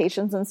hiking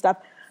vacations and stuff.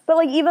 But,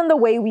 like, even the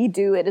way we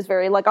do it is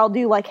very, like, I'll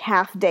do, like,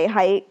 half-day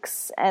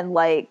hikes and,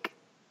 like,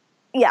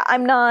 yeah,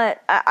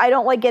 I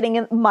don't like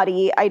getting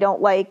muddy. I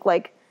don't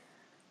like,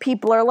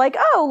 people are like,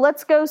 oh,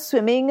 let's go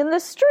swimming in the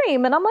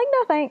stream. And I'm like,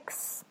 no,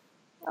 thanks.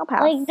 I'll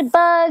pass. Like the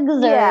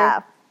bugs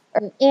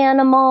or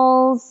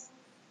animals.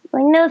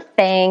 Like, no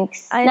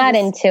thanks. Not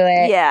into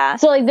it. Yeah.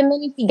 So, like, the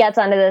minute he gets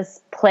onto this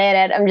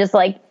planet, I'm just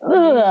like,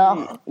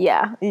 ugh.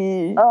 Yeah.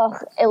 Ugh,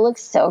 it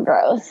looks so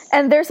gross.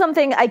 And there's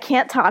something I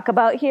can't talk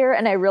about here,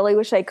 and I really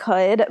wish I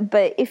could,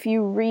 but if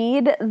you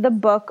read the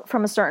book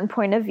from a certain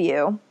point of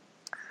view,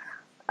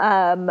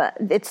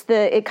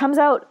 it comes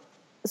out,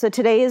 so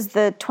today is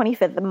the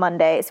 25th, the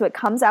Monday, so it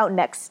comes out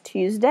next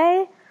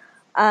Tuesday.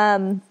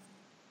 I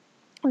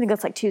think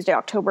that's like Tuesday,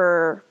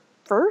 October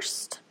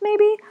 1st,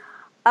 maybe?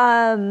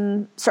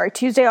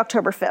 Tuesday,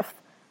 October 5th.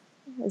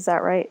 Is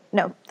that right?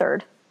 No,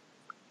 3rd.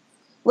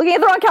 Looking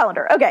at the wrong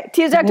calendar. Okay,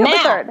 Tuesday, October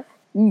 3rd.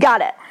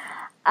 Got it.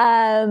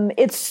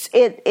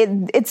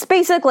 It's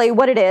basically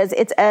what it is.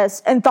 It's an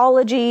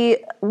anthology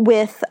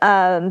with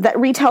that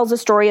retells a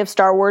story of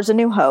Star Wars: A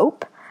New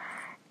Hope,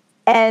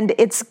 and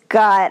it's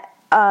got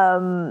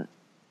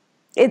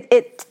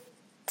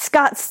it's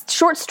got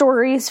short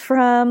stories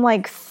from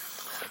like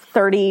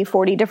 40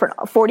 different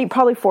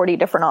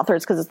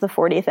authors because it's the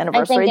 40th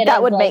anniversary.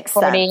 That would make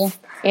 40. Sense.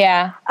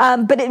 Yeah.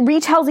 But it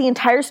retells the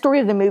entire story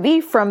of the movie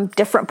from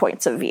different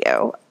points of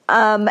view.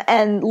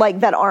 And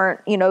like that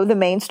aren't, the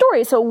main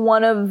story. So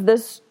one of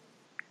the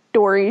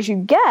stories you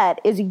get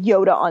is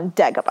Yoda on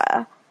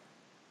Dagobah.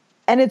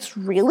 And it's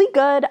really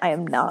good. I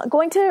am not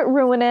going to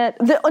ruin it.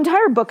 The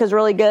entire book is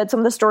really good. Some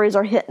of the stories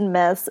are hit and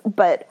miss,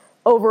 but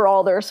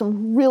overall there are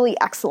some really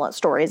excellent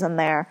stories in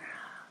there.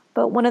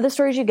 But one of the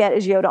stories you get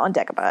is Yoda on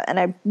Dagobah, and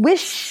I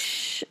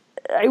wish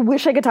I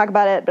could talk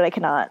about it, but I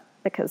cannot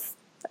because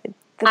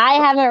I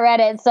haven't read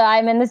it, so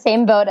I'm in the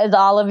same boat as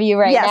all of you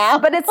right now.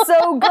 But it's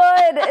so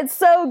good. It's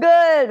so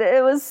good.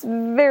 It was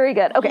very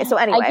good. Okay, so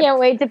anyway. I can't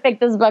wait to pick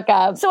this book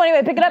up. So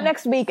anyway, pick it up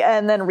next week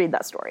and then read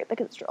that story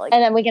because it's really good.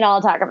 And then we can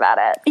all talk about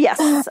it. Yes.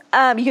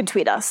 You can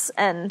tweet us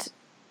and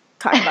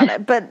talk about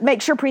it. But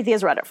make sure Preeti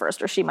has read it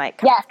first or she might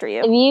come after you.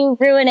 If you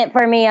ruin it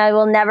for me, I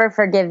will never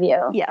forgive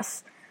you.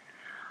 Yes.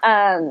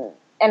 And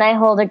I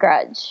hold a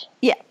grudge.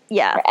 Yeah.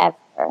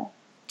 Forever.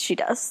 She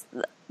does.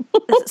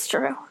 This is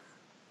true.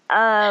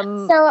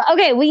 So,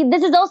 okay,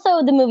 this is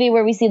also the movie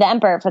where we see the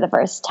Emperor for the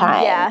first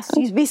time. Yes,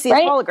 we see a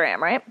hologram,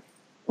 right?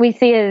 We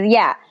see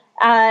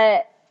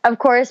of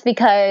course,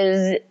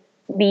 because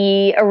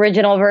the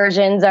original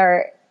versions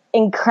are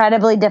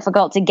incredibly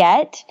difficult to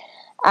get.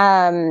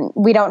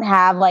 We don't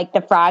have, like,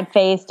 the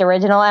frog-faced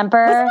original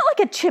Emperor. Wasn't it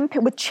like a chimp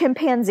with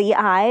chimpanzee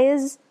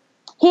eyes?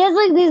 He has,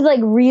 like, these, like,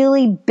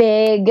 really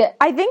big...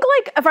 I think,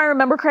 like, if I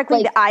remember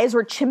correctly, the eyes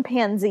were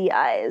chimpanzee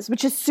eyes,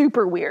 which is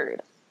super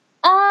weird.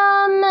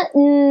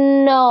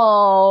 No.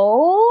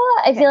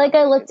 I feel like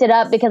I looked it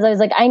up because I was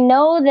like, I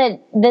know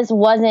that this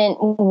wasn't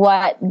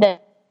what the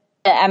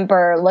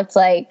Emperor looked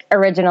like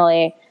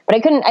originally, but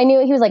I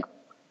knew he was like,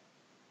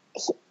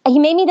 he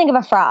made me think of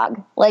a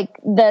frog. Like,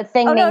 the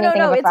thing made me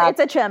think of a frog. It's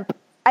a chimp.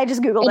 I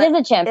just Googled it. It is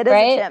a chimp, right?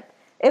 It is a chimp.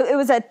 It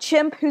was a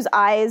chimp whose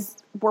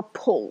eyes were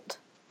pulled.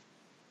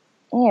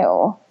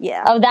 Ew.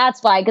 Yeah. Oh,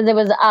 that's why, because it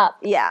was up.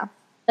 Yeah.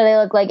 So they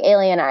look like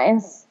alien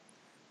eyes.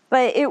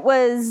 But it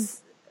was...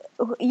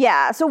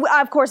 Yeah, so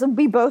of course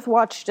we both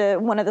watched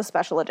one of the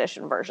special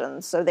edition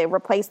versions. So they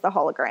replaced the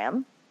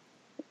hologram,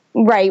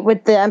 right,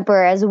 with the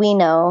Emperor as we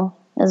know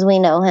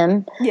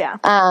him. Yeah.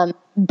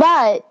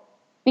 But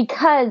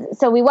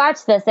so we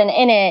watched this, and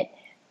in it,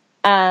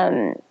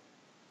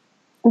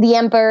 the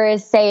Emperor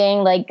is saying,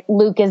 like,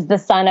 Luke is the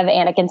son of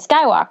Anakin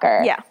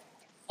Skywalker. Yeah.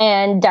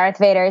 And Darth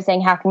Vader is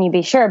saying, how can you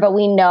be sure? But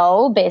we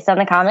know, based on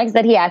the comics,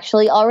 that he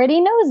actually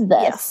already knows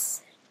this.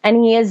 Yes. And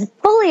he is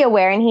fully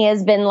aware, and he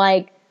has been,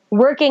 like,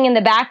 working in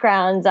the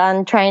backgrounds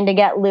on trying to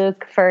get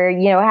Luke for,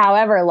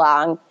 however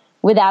long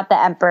without the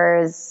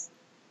Emperor's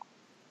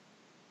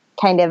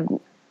kind of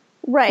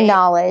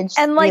knowledge.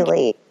 And, like,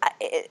 really.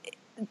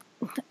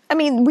 I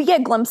mean, we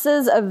get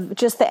glimpses of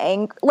just the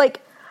anger.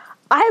 Like,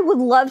 I would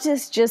love to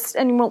just,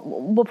 and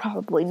we'll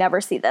probably never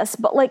see this,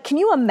 but, like, can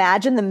you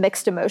imagine the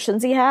mixed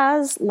emotions he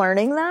has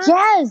learning that?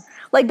 Yes.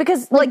 Like,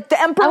 because, like,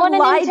 the Emperor lied to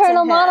him. I want an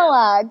internal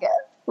monologue.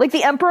 Like,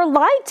 the Emperor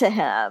lied to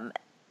him.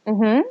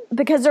 Mm-hmm.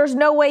 Because there's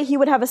no way he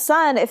would have a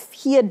son if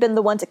he had been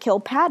the one to kill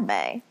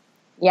Padme.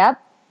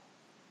 Yep.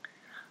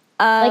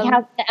 Like, how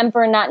did the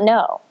Emperor not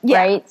know? Yeah.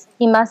 Right?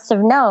 He must have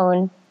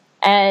known.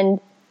 And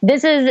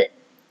this is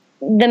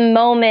the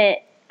moment,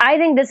 I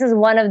think this is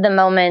one of the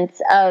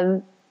moments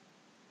of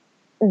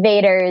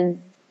Vader's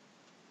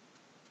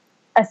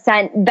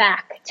ascent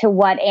back to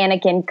what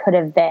Anakin could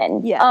have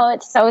been. Yeah. Oh,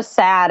 it's so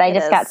sad. I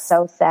just got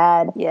so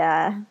sad.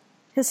 Yeah.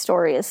 His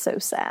story is so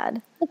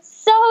sad. It's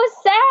so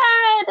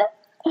sad.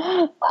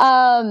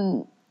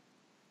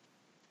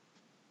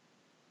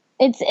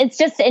 It's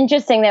just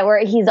interesting that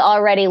he's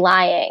already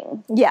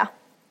lying. Yeah.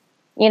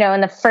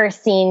 In the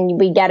first scene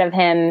we get of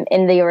him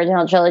in the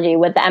original trilogy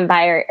with the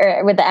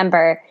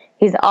Emperor,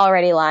 he's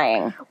already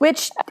lying.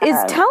 Which is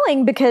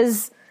telling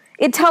because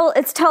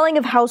it's telling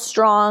of how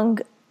strong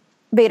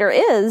Vader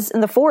is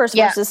in the Force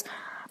versus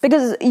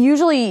because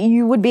usually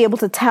you would be able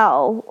to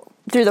tell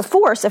through the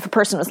Force if a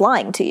person was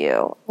lying to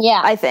you.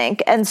 Yeah. I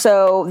think. And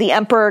so the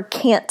Emperor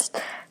can't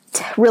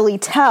really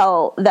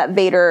tell that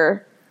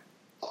Vader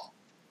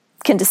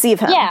can deceive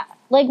him. Yeah.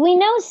 Like, we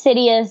know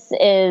Sidious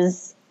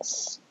is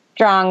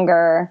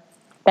stronger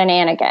than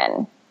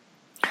Anakin.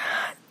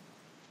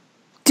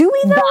 Do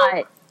we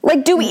though?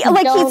 Like, do we,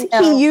 like,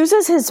 he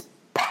uses his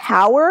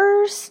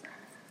powers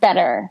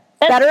better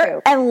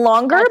true. And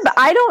longer, but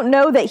I don't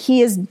know that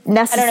he is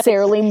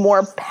necessarily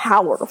more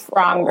powerful.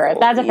 Stronger.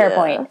 That's a fair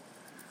point.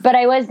 But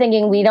I was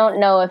thinking we don't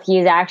know if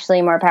he's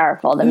actually more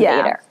powerful than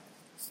Vader.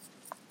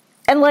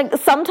 And, like,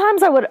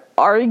 sometimes I would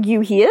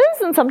argue he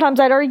is, and sometimes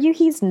I'd argue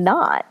he's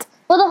not.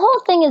 Well, the whole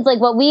thing is, like,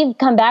 what we've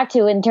come back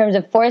to in terms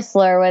of Force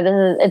lore,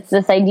 where it's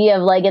this idea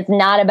of, like, it's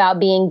not about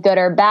being good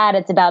or bad,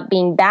 it's about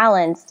being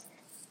balanced.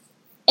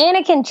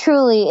 Anakin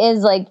truly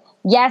is, like,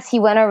 yes, he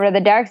went over to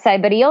the dark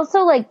side, but he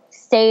also, like,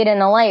 stayed in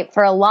the light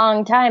for a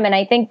long time, and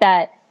I think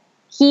that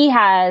he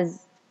has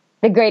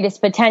the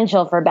greatest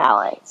potential for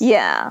balance.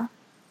 Yeah.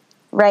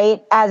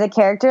 Right? As a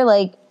character,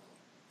 like,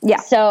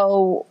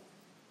 so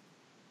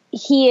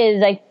he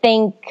is, I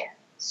think,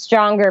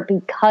 stronger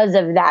because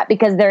of that,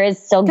 because there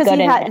is still good in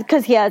him.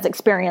 Because he has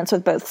experience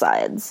with both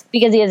sides.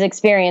 Because he has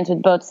experience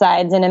with both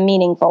sides in a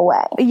meaningful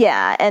way.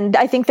 Yeah, and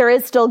I think there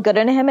is still good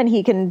in him, and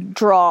he can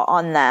draw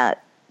on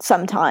that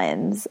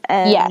sometimes.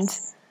 And,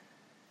 yes.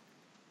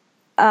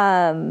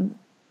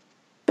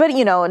 But,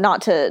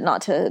 not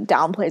to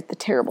downplay the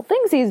terrible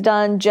things he's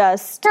done,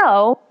 just...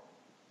 No.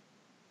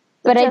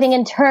 But I think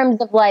in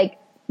terms of, like,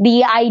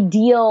 the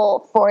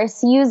ideal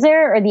Force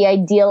user, or the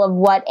ideal of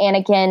what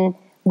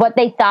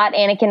they thought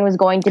Anakin was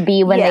going to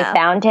be when they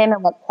found him,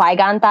 and what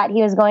Qui-Gon thought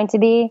he was going to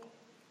be,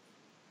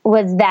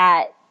 was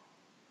that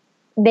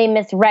they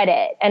misread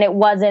it, and it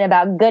wasn't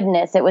about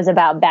goodness, it was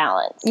about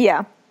balance.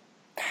 Yeah.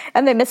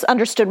 And they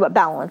misunderstood what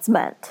balance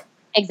meant.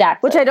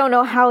 Exactly. Which I don't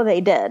know how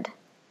they did.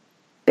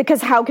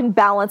 Because how can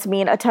balance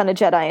mean a ton of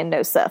Jedi and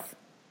no Sith?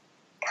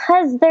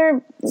 Because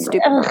they're...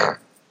 Stupid. Ugh.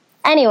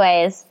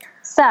 Anyways,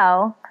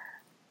 so,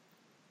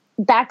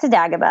 back to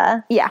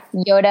Dagobah. Yeah.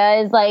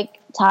 Yoda is, like,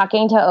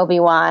 talking to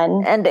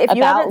Obi-Wan. And if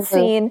you haven't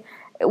seen...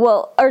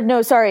 Well, or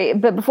no, sorry.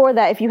 But before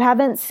that, if you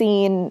haven't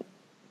seen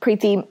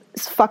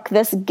Preeti's Fuck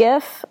This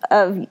GIF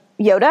of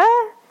Yoda...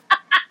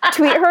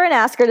 tweet her and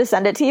ask her to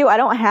send it to you. I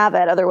don't have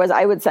it. Otherwise,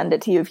 I would send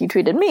it to you if you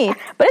tweeted me.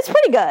 But it's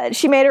pretty good.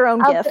 She made her own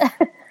GIF.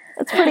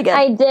 It's pretty good.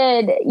 I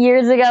did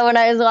years ago when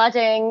I was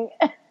watching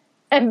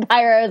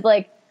Empire. I was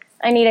like,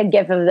 I need a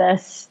GIF of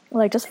this.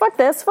 Like, just fuck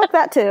this, fuck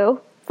that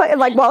too.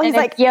 Like, while he's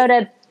like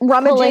Yoda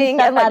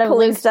rummaging and like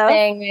pulling stuff.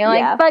 You're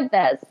like, fuck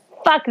this,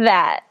 fuck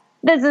that.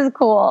 This is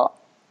cool.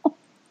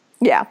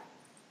 Yeah.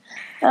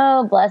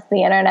 Oh, bless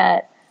the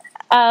internet.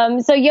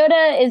 So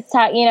Yoda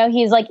is,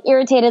 he's like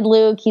irritated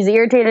Luke. He's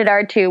irritated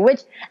R2,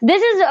 which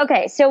this is,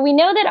 okay, so we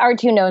know that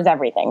R2 knows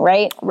everything,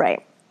 right?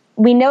 Right.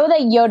 We know that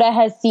Yoda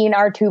has seen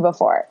R2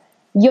 before.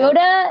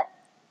 Yoda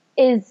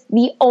is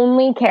the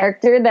only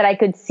character that I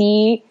could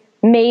see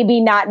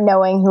maybe not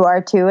knowing who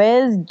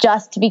R2 is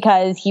just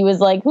because he was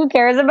like, who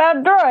cares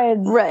about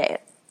droids? Right.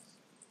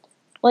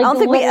 Like, I don't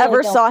think we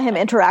ever saw him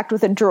interact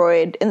with a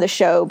droid in the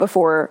show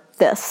before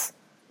this.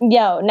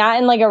 Yo, not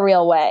in like a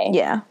real way.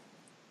 Yeah.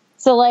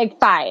 So, like,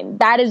 fine.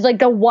 That is, like,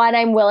 the one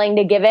I'm willing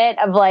to give it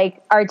of,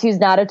 like, R2's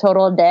not a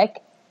total dick.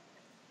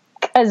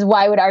 Because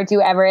why would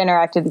R2 ever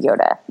interact with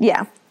Yoda?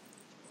 Yeah.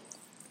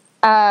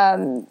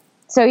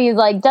 So he's,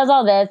 like, does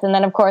all this, and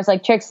then, of course,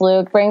 like, tricks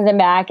Luke, brings him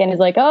back, and is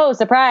like, oh,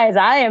 surprise,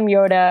 I am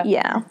Yoda.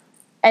 Yeah.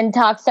 And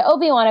talks to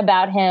Obi-Wan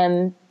about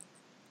him,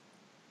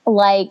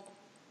 like,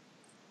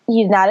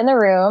 he's not in the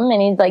room,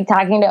 and he's, like,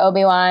 talking to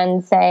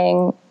Obi-Wan,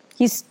 saying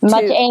he's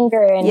much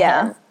anger in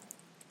him.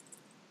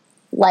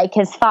 Like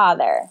his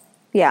father.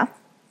 Yeah.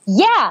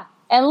 Yeah.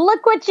 And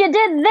look what you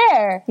did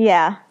there.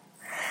 Yeah.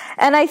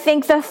 And I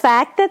think the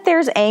fact that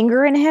there's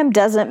anger in him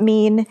doesn't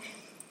mean,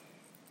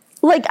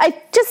 like, I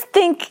just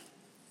think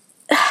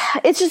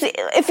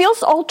it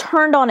feels all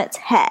turned on its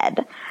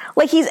head.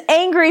 Like, he's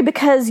angry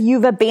because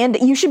you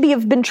should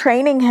have been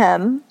training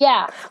him.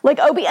 Yeah. Like,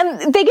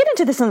 and they get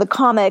into this in the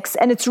comics,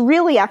 and it's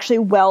really actually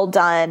well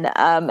done.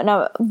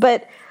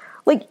 But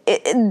like,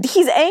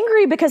 he's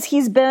angry because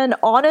he's been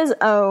on his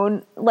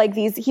own, like,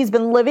 he's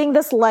been living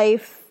this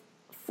life,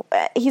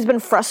 he's been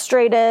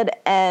frustrated,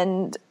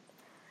 and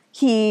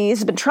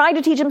he's been trying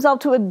to teach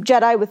himself to be a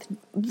Jedi with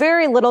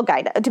very little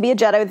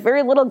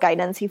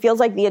guidance. He feels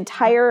like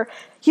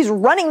he's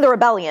running the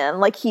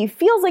rebellion. Like, he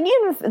feels like,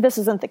 even if this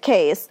isn't the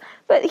case,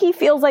 but he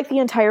feels like the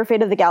entire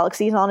fate of the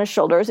galaxy is on his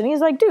shoulders, and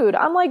he's like, dude,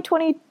 I'm like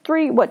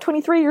 23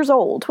 years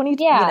old,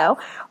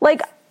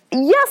 like,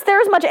 yes,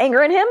 there's much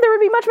anger in him. There would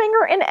be much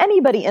anger in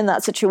anybody in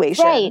that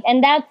situation. Right,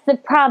 and that's the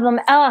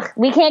problem. Ugh,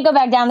 we can't go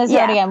back down this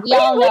road again. We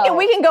all know.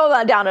 We can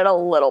go down it a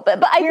little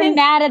bit, but You're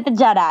mad at the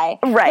Jedi.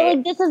 Right. So,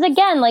 like, this is,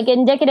 again, like,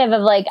 indicative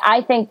of, like,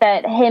 I think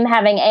that him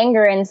having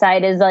anger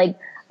inside is, like,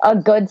 a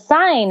good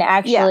sign,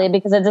 actually,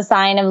 because it's a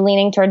sign of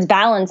leaning towards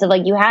balance, of,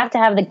 like, you have to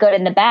have the good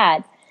and the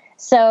bad.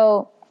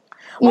 So,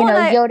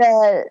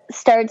 Yoda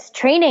starts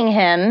training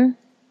him.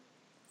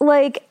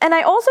 Like, and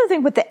I also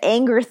think with the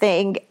anger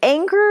thing,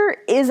 anger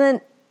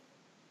isn't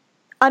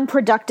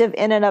unproductive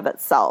in and of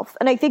itself.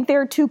 And I think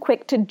they're too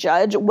quick to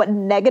judge what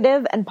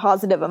negative and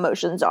positive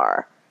emotions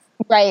are.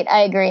 Right,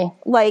 I agree.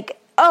 Like,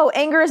 oh,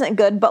 anger isn't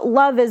good, but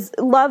love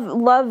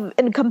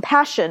and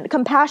compassion.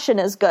 Compassion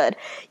is good.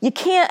 You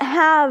can't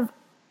have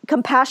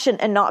compassion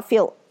and not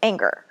feel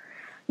anger.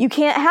 You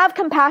can't have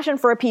compassion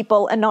for a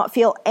people and not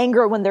feel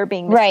anger when they're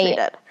being mistreated.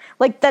 Right.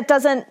 Like,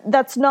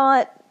 that's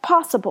not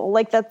possible.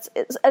 Like,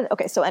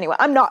 okay. So anyway,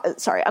 I'm not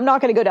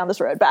going to go down this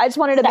road, but I just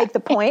wanted to make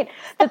the point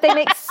that they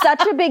make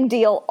such a big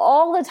deal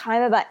all the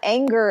time about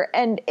anger,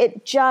 and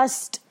it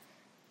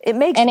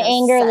makes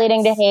anger sense.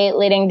 Leading to hate,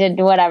 leading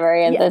to whatever,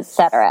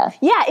 etc.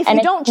 Yeah, if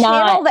you don't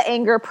channel the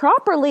anger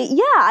properly,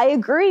 I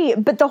agree.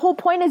 But the whole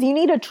point is you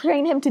need to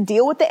train him to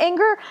deal with the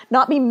anger,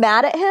 not be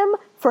mad at him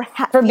for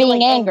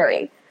being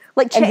angry.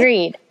 Like,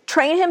 agreed.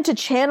 Train him to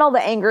channel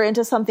the anger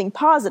into something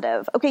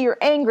positive. Okay, you're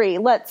angry.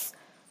 Let's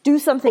do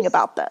something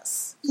about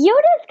this.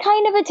 Yoda's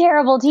kind of a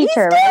terrible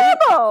teacher, He's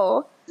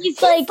terrible. Right?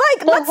 He's like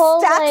let's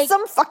stack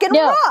some fucking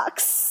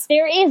rocks.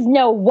 There is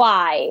no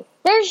why.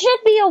 There should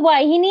be a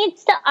why. He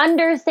needs to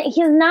understand.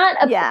 He's not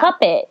a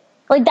puppet.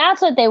 Like,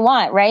 that's what they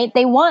want, right?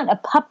 They want a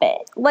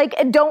puppet. Like,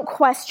 and don't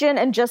question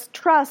and just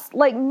trust.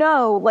 Like,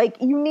 no, like,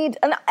 you need,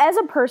 and as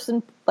a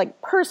person,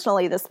 like,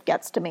 personally, this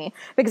gets to me.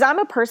 Because I'm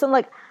a person,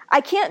 like, I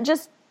can't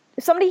just,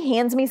 if somebody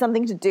hands me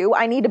something to do,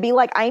 I need to be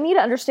like, I need to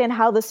understand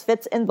how this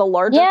fits in the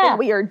larger thing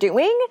we are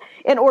doing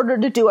in order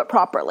to do it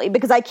properly.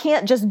 Because I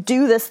can't just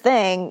do this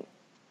thing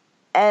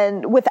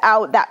and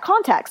without that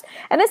context.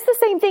 And it's the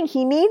same thing.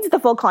 He needs the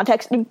full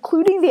context,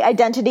 including the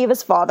identity of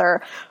his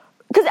father,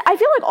 because I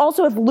feel like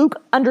also if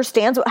Luke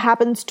understands what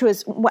happened to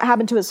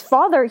his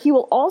father, he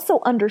will also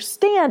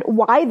understand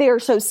why they are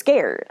so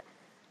scared.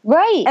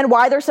 Right. And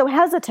why they're so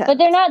hesitant. But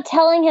they're not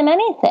telling him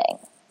anything.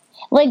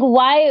 Like,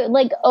 why,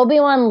 like,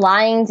 Obi-Wan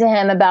lying to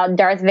him about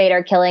Darth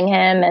Vader killing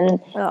him, and,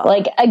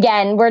 like,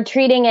 again, we're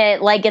treating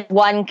it like it's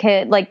one,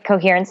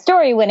 coherent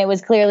story when it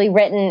was clearly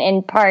written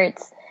in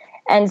parts,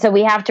 and so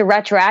we have to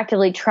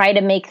retroactively try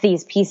to make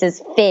these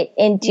pieces fit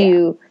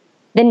into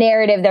the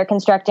narrative they're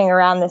constructing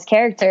around this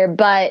character,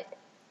 but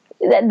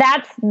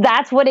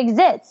that's what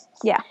exists.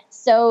 Yeah.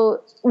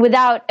 So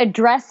without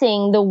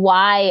addressing the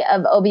why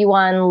of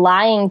Obi-Wan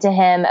lying to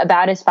him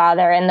about his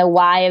father and the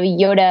why of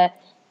Yoda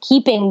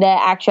keeping the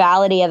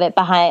actuality of it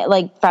behind,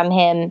 like, from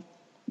him,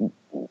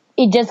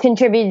 it just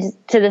contributes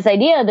to this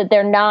idea that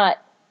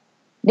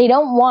they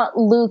don't want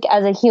Luke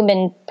as a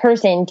human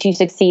person to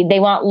succeed.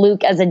 They want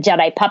Luke as a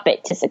Jedi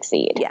puppet to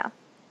succeed. Yeah.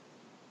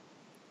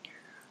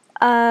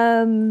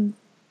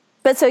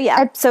 But so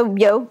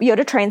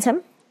Yoda trains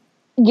him.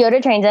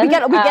 Yoda trains him.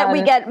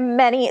 We get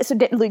many. So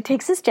Luke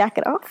takes his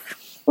jacket off.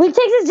 Luke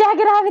takes his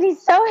jacket off, and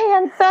he's so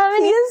handsome.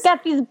 And he's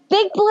got these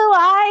big blue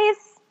eyes,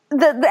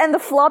 and the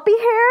floppy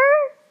hair,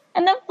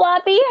 and the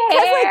floppy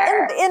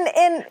hair.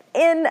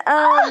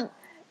 Like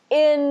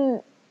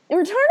in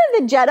Return of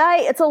the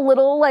Jedi, it's a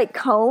little like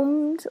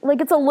combed.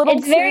 Like it's a little.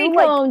 It's very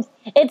combed.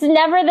 It's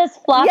never this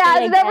floppy. Yeah,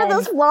 it's never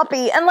this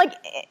floppy. And like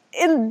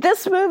in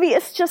this movie,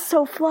 it's just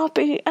so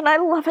floppy, and I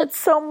love it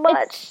so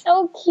much. It's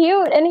so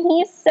cute, and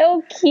he's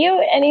so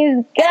cute, and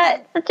he's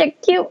got such a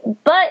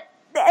cute butt.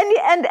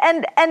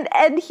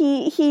 And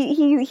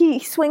he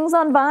swings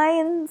on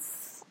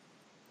vines.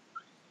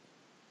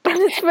 And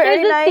it's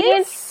very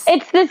nice.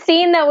 It's the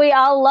scene that we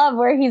all love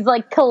where he's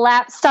like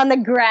collapsed on the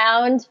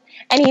ground,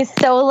 and he's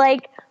so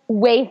like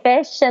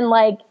waifish and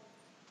like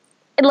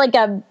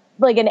an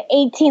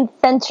 18th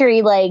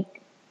century like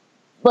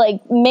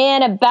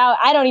man about,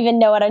 I don't even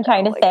know what I'm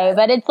trying to say,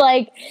 but it's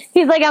like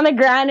he's like on the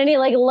ground and he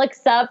like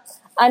looks up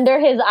under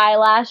his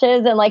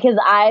eyelashes and like his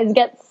eyes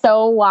get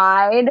so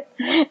wide,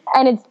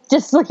 and it's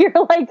just like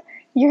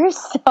you're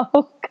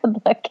so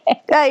good looking.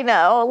 I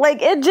know,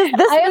 like it just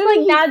this. I was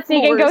like not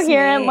speaking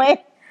coherently.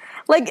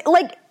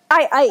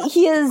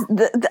 He is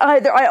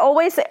I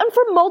always say, and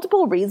for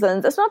multiple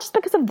reasons. It's not just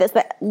because of this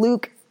that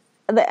Luke,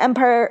 the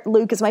Empire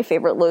Luke, is my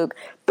favorite Luke,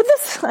 but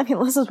this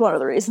is one of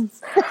the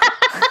reasons.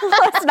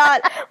 let's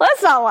not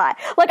lie.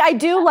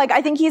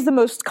 I think he's the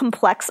most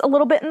complex a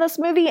little bit in this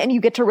movie, and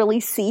you get to really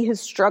see his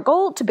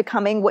struggle to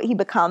becoming what he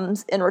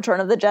becomes in Return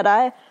of the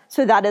Jedi.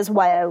 So that is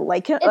why I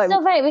like him. It's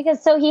so funny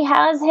because he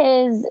has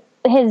his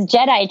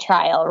Jedi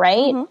trial,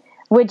 right? Mm-hmm.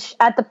 Which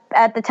at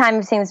the time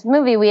of seeing this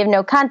movie, we have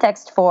no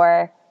context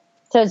for.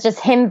 So it's just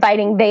him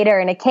fighting Vader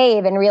in a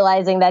cave and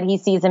realizing that he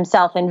sees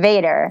himself in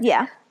Vader.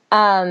 Yeah.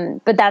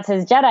 But that's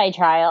his Jedi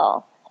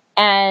trial.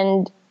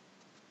 And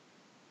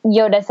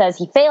Yoda says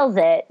he fails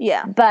it.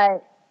 Yeah.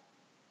 But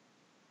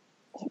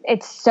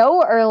it's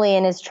so early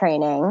in his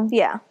training.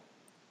 Yeah.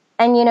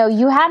 And,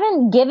 you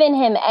haven't given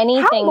him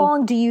anything. How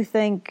long do you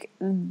think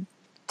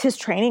his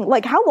training,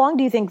 how long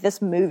do you think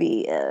this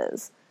movie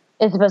is?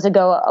 It's supposed to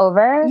go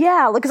over?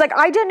 Yeah, because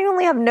I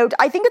genuinely have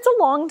I think it's a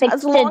long time.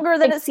 It's longer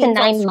than it seems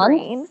on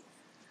screen. Months?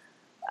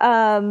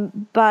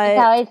 But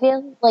that's how I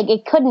feel. Like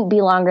it couldn't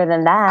be longer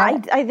than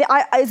that.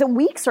 Is it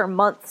weeks or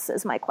months?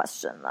 Is my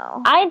question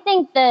though. I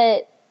think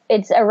that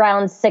it's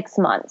around 6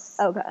 months.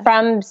 Okay.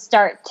 From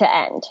start to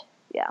end.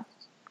 Yeah,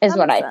 is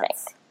what I think.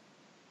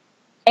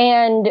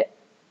 And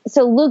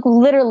so Luke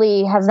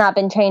literally has not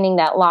been training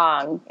that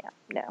long. Yeah.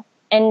 No.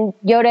 And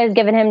Yoda has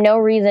given him no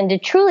reason to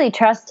truly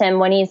trust him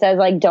when he says,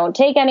 don't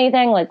take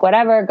anything,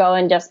 whatever, go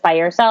and just by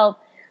yourself.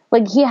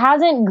 He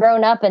hasn't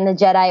grown up in the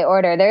Jedi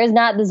Order. There is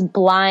not this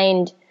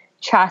blind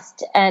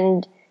trust.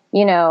 And,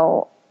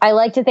 I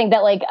like to think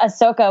that,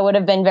 Ahsoka would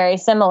have been very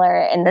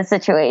similar in this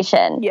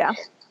situation. Yeah.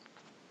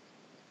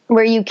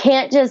 Where you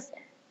can't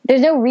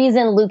there's no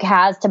reason Luke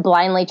has to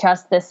blindly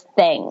trust this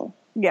thing.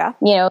 Yeah.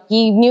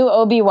 He knew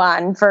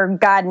Obi-Wan for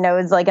God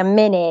knows, a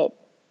minute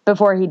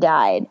before he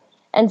died.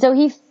 And so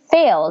he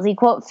fails. He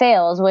quote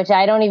fails, which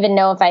I don't even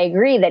know if I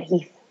agree that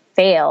he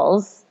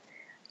fails.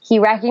 He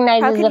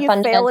recognizes the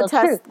fundamental fail a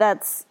test truth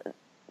that's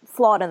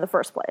flawed in the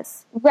first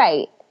place,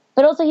 right?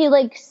 But also he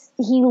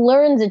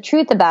learns a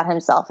truth about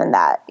himself in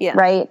that,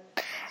 right?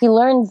 He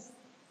learns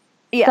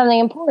something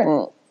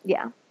important,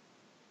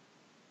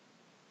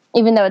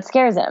 even though it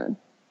scares him,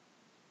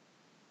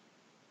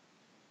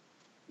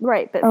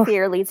 right? But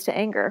fear leads to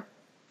anger.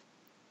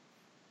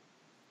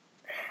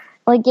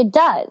 It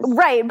does.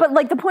 Right, but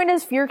the point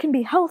is fear can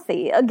be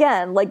healthy.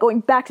 Again,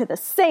 going back to the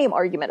same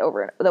argument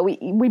that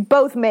we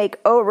both make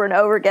over and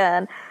over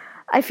again.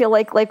 I feel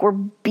like we're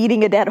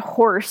beating a dead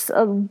horse,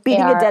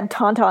 beating a dead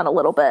tauntaun a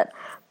little bit.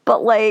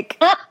 But we're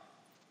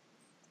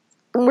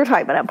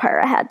talking about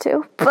Empire, I had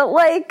to. But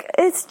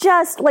it's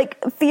just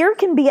fear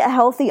can be a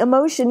healthy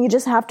emotion. You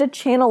just have to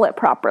channel it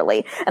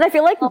properly. And I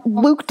feel like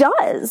Luke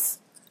does.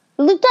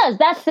 Luke does.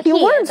 That's the key. He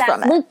learns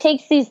from it. Luke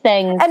takes these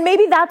things. And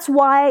maybe that's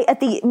why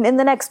in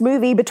the next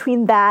movie,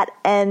 between that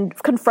and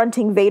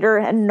confronting Vader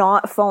and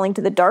not falling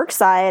to the dark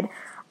side,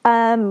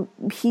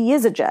 he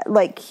is a Jedi.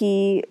 Like,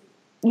 he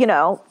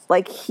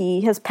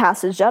has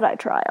passed his Jedi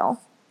trial.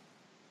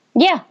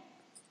 Yeah.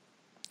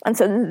 And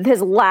so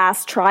his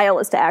last trial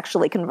is to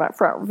actually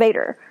confront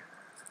Vader.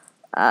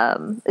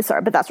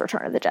 Sorry, but that's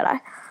Return of the Jedi.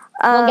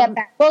 We'll get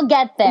there. We'll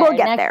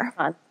get there.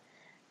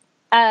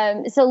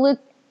 So Luke,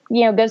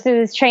 goes through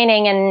this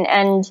training,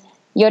 and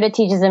Yoda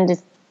teaches him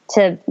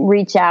to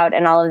reach out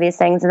and all of these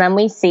things. And then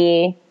we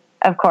see,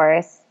 of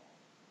course,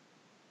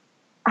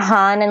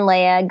 Han and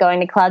Leia going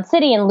to Cloud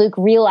City and Luke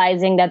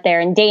realizing that they're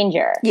in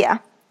danger. Yeah.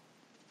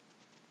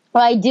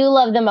 Well, I do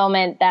love the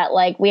moment that,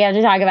 like, we have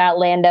to talk about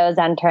Lando's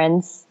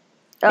entrance.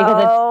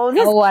 Because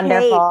it's so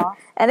wonderful. Cape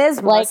and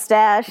his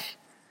mustache.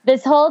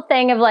 This whole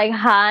thing of, like,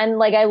 Han,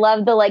 like, I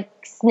love the, like,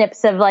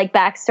 snips of, like,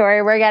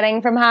 backstory we're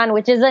getting from Han,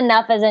 which is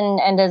enough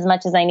and as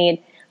much as I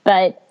need.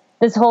 But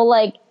this whole,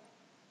 like,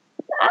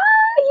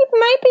 it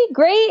might be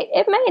great.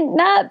 It might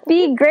not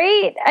be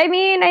great. I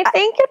mean, I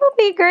think it'll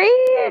be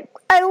great.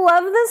 I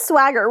love this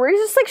swagger where he's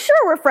just like, sure,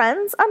 we're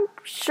friends. I'm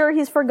sure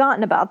he's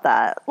forgotten about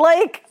that.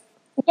 Like,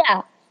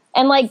 yeah.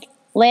 And, like,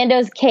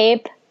 Lando's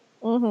cape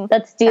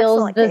that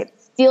steals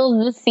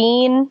the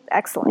scene.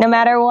 Excellent. No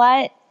matter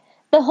what.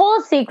 The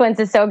whole sequence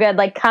is so good,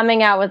 like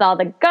coming out with all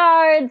the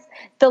guards,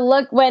 the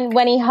look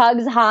when he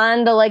hugs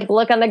Han, the like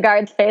look on the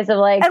guard's face of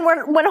like, and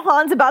when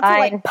Han's about to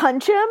like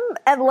punch him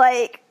and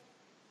like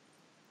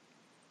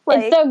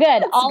it's so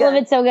good. All of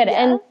it's so good.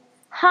 Yeah. And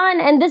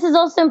Han, and this is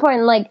also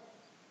important, like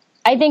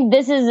I think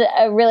this is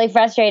really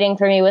frustrating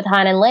for me with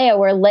Han and Leia,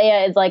 where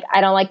Leia is like,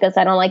 I don't like this,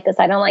 I don't like this,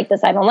 I don't like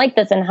this, I don't like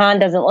this, and Han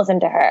doesn't listen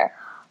to her.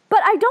 But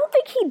I don't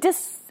think he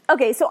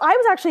Okay, so I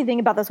was actually thinking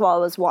about this while I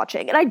was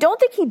watching, and I don't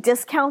think he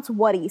discounts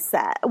what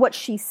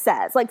she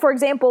says. Like, for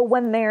example,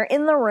 when they're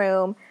in the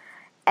room,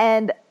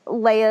 and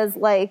Leia's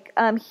like,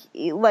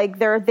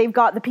 they've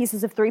got the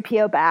pieces of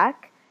 3PO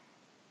back,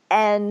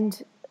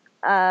 and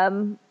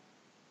Han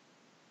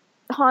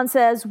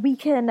says, we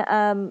can,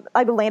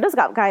 Lando's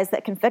got guys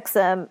that can fix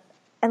him,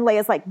 and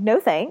Leia's like, no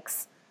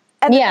thanks.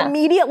 And then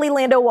immediately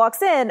Lando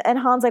walks in, and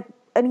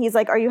he's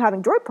like, are you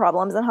having droid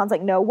problems? And Han's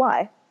like, no,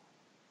 why?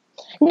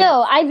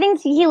 No, I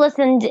think he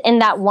listened in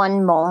that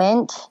one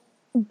moment,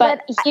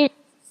 but he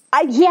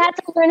had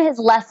to learn his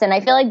lesson. I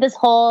feel like this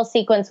whole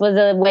sequence was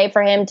a way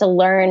for him to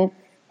learn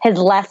his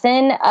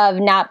lesson of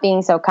not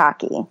being so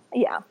cocky.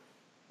 Yeah.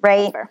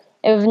 Right?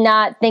 Of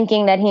not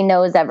thinking that he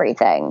knows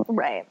everything.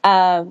 Right.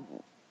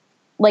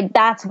 Like,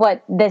 that's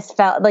what this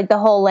felt like. The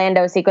whole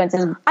Lando sequence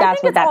is.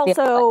 That's what that feels like. I think it's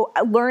also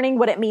learning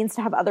what it means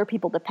to have other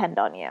people depend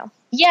on you.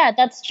 Yeah,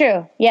 that's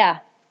true. Yeah.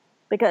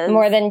 Because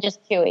more than just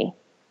Chewie.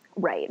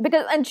 Right.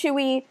 And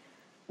Chewie,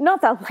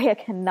 not that Leia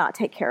cannot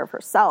take care of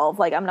herself.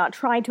 Like, I'm not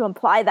trying to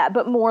imply that,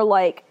 but more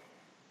like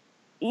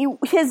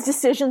his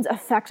decisions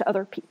affect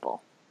other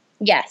people.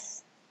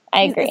 Yes,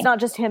 I agree. It's not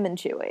just him and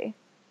Chewie.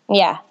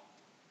 Yeah.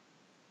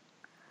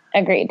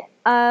 Agreed.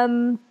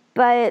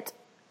 But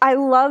I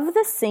love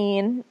the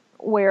scene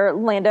where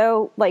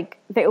Lando, like,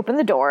 they open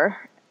the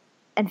door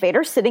and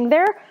Vader's sitting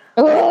there.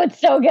 Oh, it's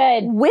so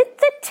good. With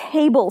the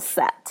table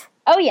set.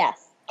 Oh,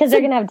 yes. Because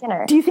they're going to have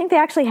dinner. Do you think they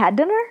actually had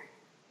dinner?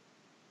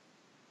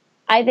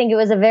 I think it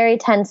was a very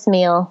tense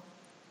meal.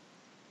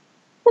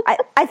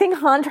 I think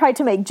Han tried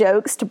to make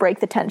jokes to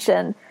break the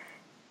tension,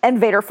 and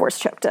Vader force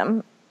choked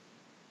him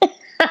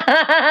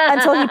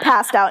until he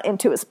passed out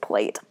into his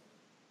plate.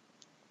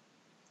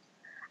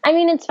 I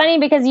mean, it's funny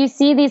because you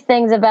see these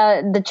things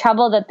about the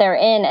trouble that they're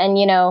in, and,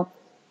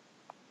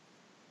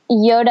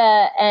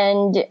 Yoda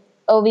and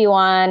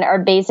Obi-Wan are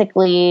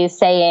basically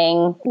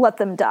saying, let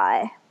them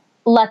die.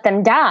 Let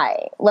them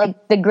die.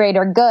 Like, the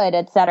greater good,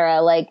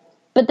 etc. Like,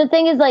 but the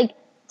thing is, like,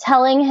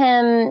 telling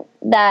him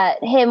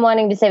that him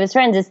wanting to save his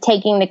friends is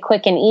taking the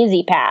quick and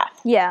easy path.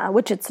 Yeah,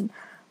 which it's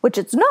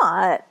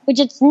not. Which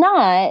it's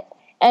not,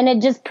 and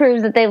it just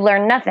proves that they've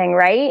learned nothing,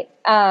 right?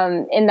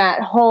 In that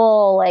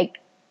whole, like,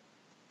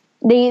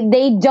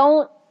 they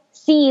don't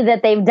see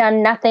that they've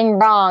done nothing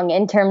wrong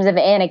in terms of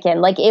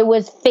Anakin. Like, it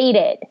was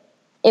fated.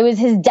 It was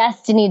his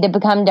destiny to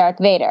become Darth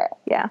Vader.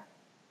 Yeah.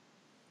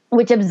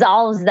 Which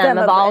absolves them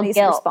of all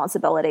guilt.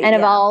 Responsibility. And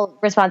of all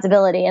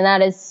responsibility, and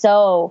that is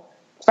so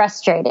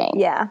frustrating.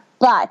 Yeah.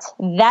 But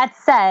that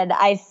said,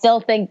 I still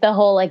think the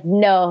whole, like,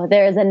 no,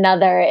 there's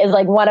another is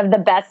like one of the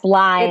best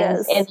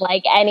lines in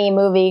like any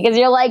movie, because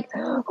you're like,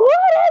 what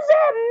does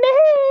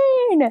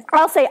it mean?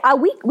 I'll say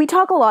we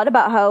talk a lot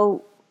about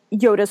how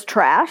Yoda's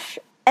trash,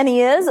 and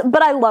he is,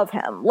 but I love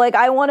him. Like,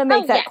 I want to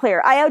make that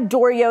clear. I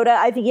adore Yoda.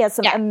 I think he has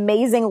some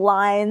amazing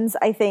lines.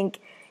 I think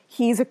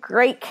he's a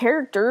great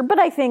character, but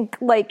I think,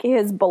 like,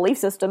 his belief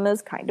system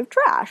is kind of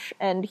trash,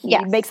 and he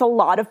makes a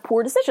lot of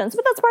poor decisions,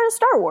 but that's part of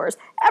Star Wars.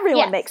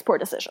 Everyone makes poor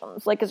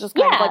decisions. Like, it's just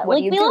kind of like, what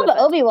do you do with it? We love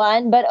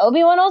Obi-Wan, but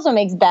Obi-Wan also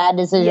makes bad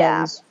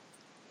decisions.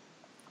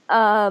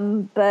 Yeah.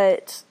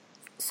 But,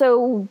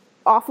 so,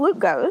 off Luke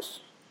goes.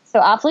 So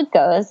off Luke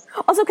goes.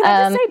 Also, can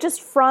I just say,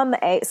 just from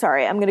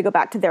sorry, I'm going to go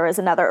back to there is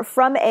another,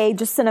 from a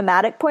just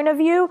cinematic point of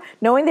view,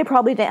 knowing they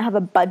probably didn't have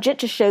a budget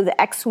to show the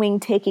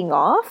X-Wing taking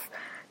off,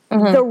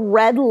 the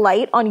red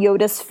light on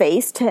Yoda's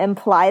face to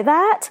imply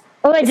that.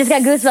 Oh, I just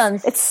got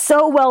goosebumps. It's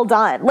so well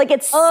done. Like,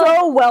 it's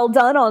so well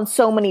done on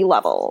so many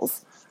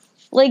levels.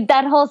 Like,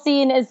 that whole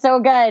scene is so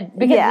good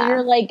because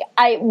you're like,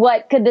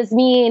 what could this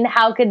mean?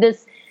 How could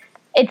this...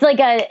 It's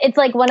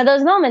like one of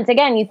those moments.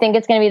 Again, you think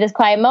it's going to be this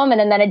quiet moment,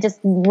 and then it just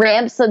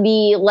ramps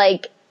the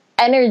like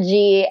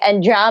energy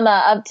and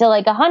drama up to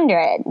like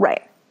 100.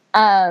 Right.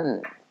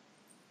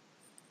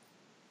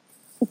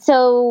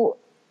 So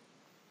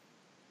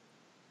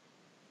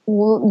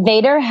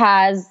Vader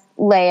has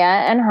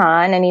Leia and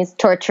Han, and he's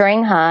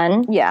torturing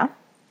Han. Yeah.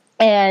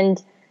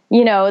 And,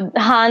 you know,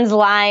 Han's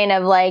line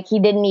of like, he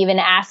didn't even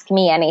ask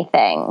me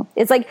anything.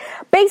 It's like,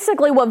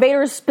 basically what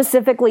Vader's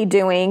specifically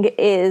doing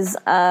is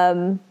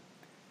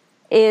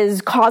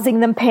causing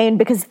them pain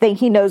because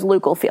he knows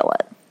Luke will feel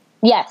it.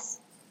 Yes.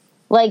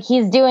 Like,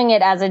 he's doing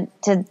it as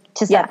to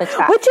set the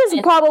trap. Which is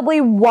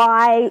probably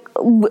why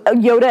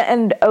Yoda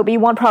and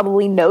Obi-Wan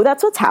probably know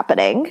that's what's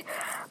happening.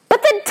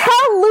 But then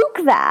tell Luke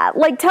that.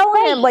 Like, tell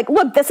him, like,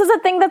 look, this is a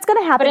thing that's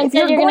going to happen. But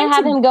instead you're going to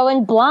have him go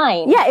in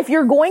blind. Yeah, if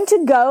you're going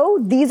to go,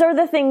 these are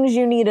the things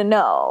you need to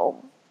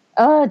know.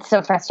 Oh, it's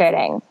so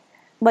frustrating.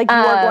 Like, you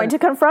are going to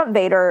confront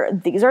Vader.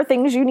 These are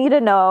things you need to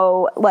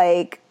know.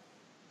 Like,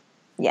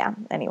 yeah,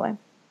 anyway.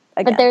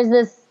 Again. But there's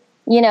this,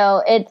 you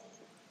know, it's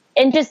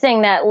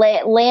interesting that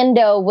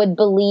Lando would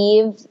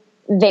believe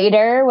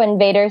Vader when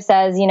Vader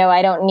says, you know,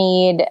 I don't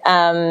need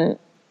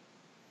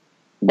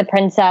the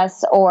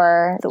princess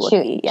or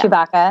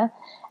Chewbacca,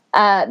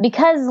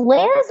 because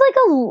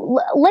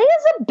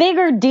Leia's a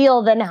bigger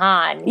deal than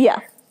Han. Yeah.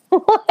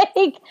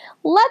 Like,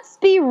 let's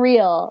be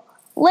real.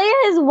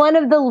 Leia is one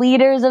of the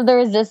leaders of the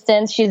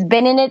Resistance. She's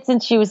been in it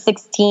since she was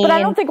 16. But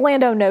I don't think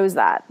Lando knows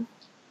that.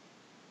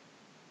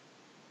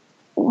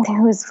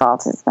 Whose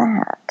fault is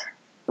that?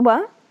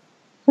 What?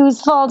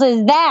 Whose fault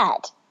is that?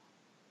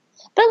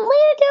 But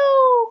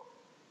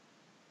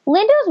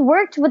Lando's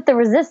worked with the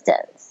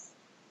Resistance.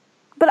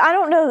 But I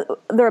don't know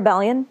the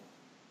Rebellion.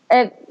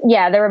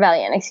 Yeah, the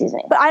Rebellion, excuse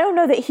me. But I don't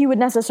know that he would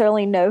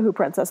necessarily know who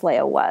Princess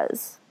Leia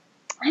was.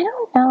 I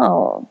don't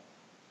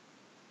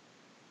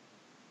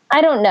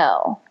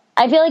know.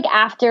 I feel like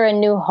after A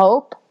New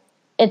Hope,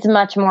 it's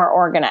much more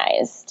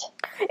organized.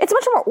 It's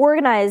much more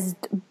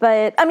organized,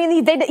 but I mean,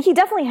 he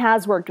definitely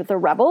has worked with the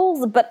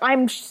Rebels, but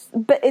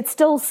it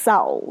still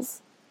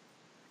sells.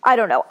 I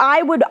don't know.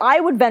 I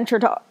would venture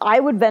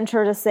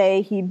to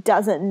say he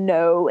doesn't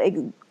know,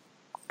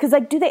 because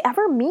like, do they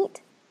ever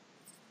meet?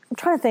 I'm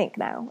trying to think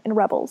now in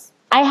Rebels.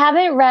 I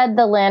haven't read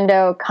the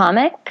Lando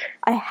comic.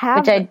 I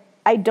have. Which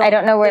I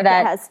don't know where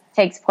that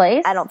takes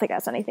place. I don't think it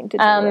has anything to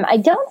do with it. I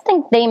don't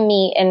think they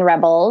meet in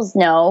Rebels,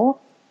 no.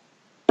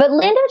 But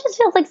Lando just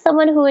feels like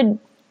someone who would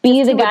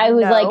be the guy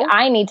who's like,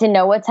 I need to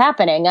know what's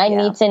happening. I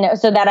need to know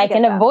so that I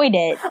can avoid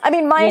it. I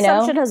mean, my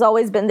assumption has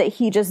always been that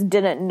he just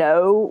didn't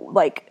know,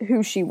 like,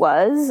 who she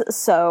was,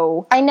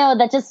 so... I know,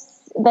 that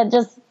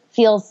just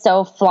feels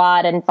so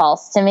flawed and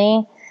false to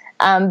me.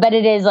 But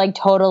it is, like,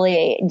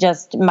 totally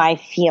just my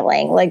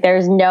feeling. Like,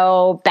 there's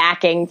no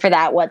backing for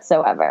that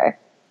whatsoever.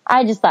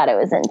 I just thought it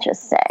was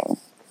interesting.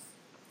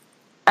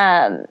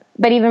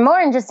 But even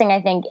more interesting,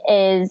 I think,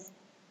 is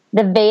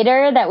the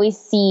Vader that we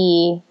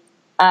see...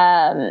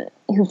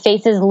 who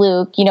faces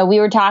Luke. You know, we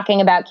were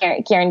talking about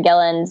Kieran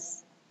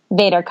Gillen's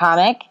Vader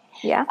comic.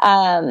 Yeah.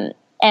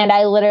 And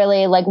I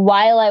literally, like,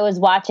 while I was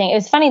watching, it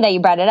was funny that you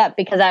brought it up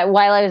because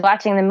while I was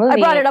watching the movie. I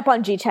brought it up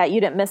on G-Chat.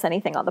 You didn't miss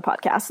anything on the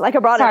podcast. Like, I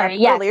brought it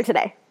up earlier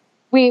today.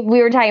 We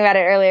were talking about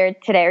it earlier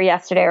today or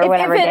yesterday or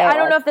whatever day it was. I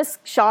don't know if this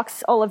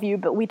shocks all of you,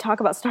 but we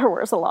talk about Star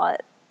Wars a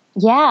lot.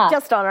 Yeah.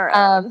 Just on our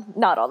own,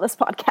 not on this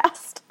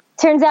podcast.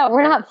 Turns out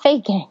we're not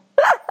faking.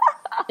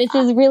 This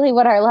is really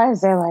what our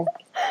lives are like.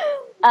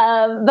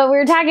 But we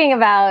were talking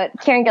about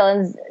Kieran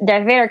Gillen's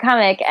Darth Vader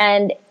comic,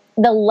 and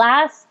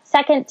the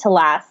second to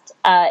last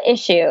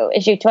issue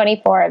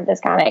 24 of this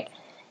comic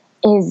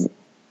is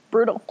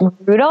brutal.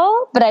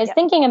 But I was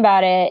thinking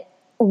about it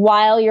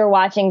while you're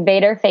watching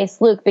Vader face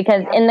Luke,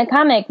 because in the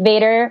comic,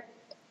 Vader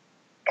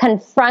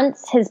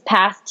confronts his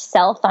past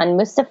self on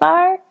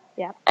Mustafar,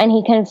 and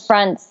he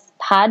confronts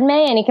Padme,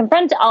 and he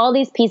confronts all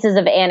these pieces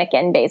of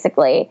Anakin,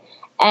 basically,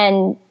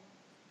 and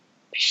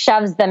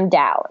shoves them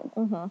down.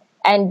 Mm-hmm.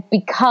 And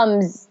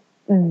becomes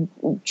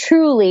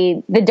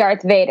truly the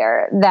Darth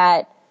Vader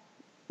that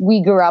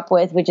we grew up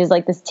with, which is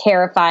like this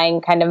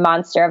terrifying kind of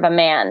monster of a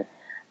man.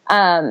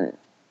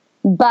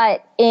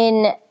 But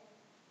in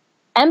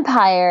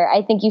Empire,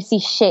 I think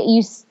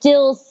you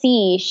still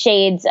see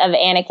shades of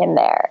Anakin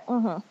there.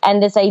 Mm-hmm.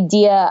 And this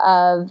idea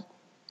of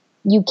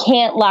you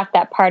can't lock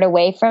that part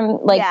away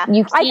from, like,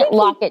 you can't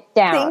lock it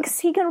down. He thinks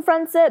he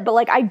confronts it, but,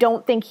 like, I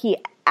don't think he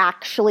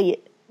actually...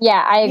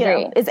 Yeah, I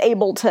agree. Is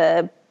able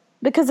to...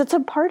 Because it's a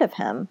part of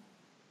him.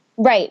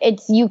 Right. It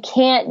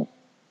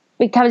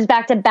comes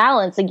back to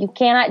balance. Like, you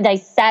cannot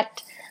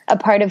dissect a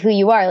part of who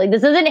you are. Like,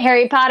 this isn't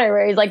Harry Potter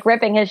where he's like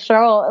ripping his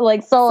soul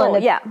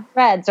into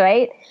threads,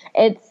 right?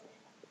 It's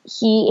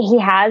he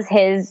has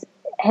his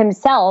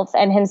self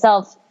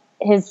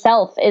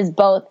is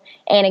both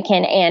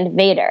Anakin and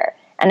Vader,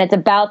 and it's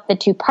about the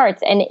two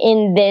parts. And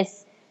in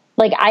this,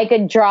 like, I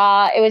could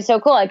draw, it was so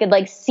cool, I could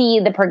like see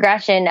the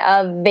progression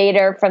of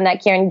Vader from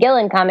that Kieran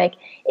Gillen comic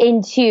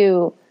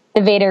into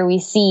the Vader we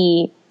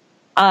see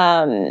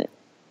in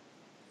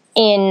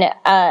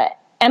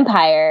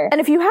Empire.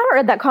 And if you haven't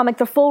read that comic,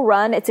 the full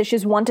run, it's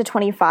issues 1 to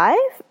 25,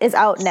 is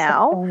out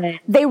now.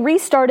 They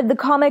restarted the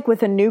comic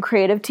with a new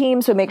creative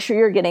team, so make sure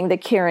you're getting the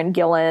Kieran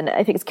Gillen,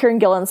 I think it's Kieran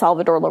Gillen,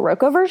 Salvador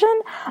Larroca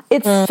version.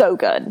 It's so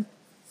good.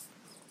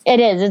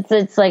 It is.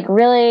 It's like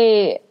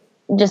really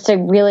just a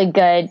really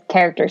good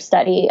character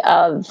study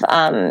of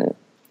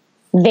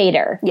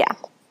Vader. Yeah.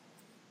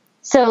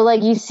 So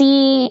like you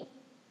see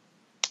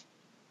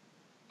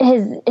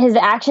his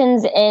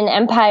actions in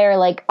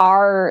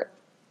Empire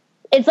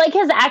it's like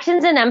his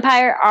actions in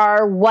Empire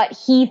are what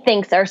he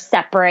thinks are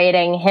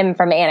separating him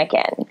from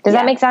Anakin. Does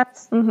that make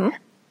sense? Mm-hmm.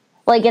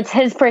 Like, it's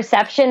his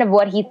perception of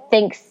what he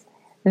thinks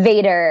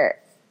Vader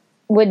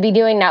would be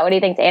doing, not what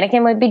he thinks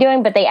Anakin would be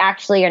doing, but they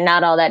actually are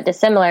not all that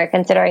dissimilar,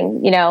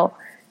 considering,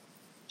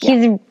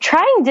 he's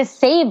trying to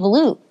save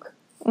Luke.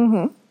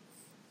 Mm-hmm.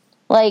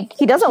 Like,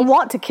 he doesn't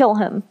want to kill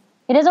him.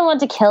 He doesn't want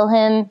to kill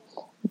him.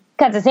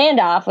 Cuts his hand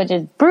off, which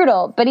is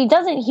brutal, but he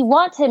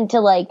wants him to,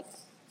 like,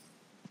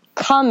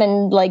 come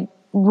and, like,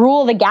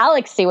 rule the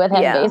galaxy with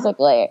him,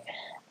 basically.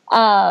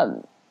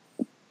 God,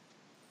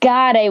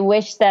 I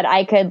wish that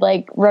I could,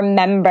 like,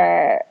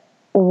 remember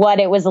what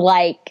it was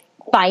like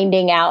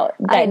finding out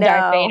that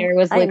Darth Vader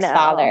was Luke's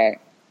father.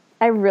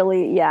 I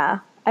really,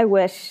 I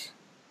wish.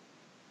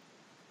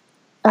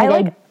 I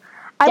would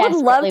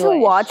love to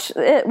watch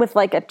it with,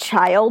 like, a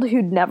child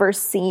who'd never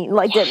seen,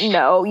 like, didn't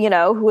know,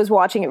 who was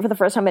watching it for the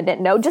first time and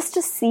didn't know, just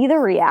to see the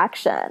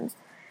reaction.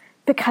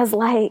 Because,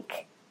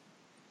 like,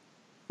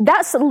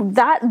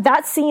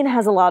 that scene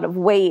has a lot of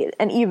weight,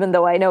 and even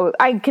though I know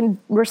I can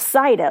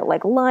recite it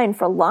like line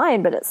for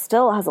line, but it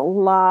still has a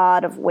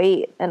lot of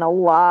weight and a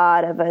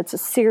lot of it's a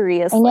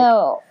serious. I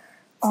know.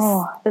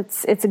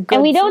 It's a good.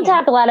 And we don't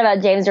talk a lot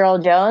about James Earl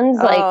Jones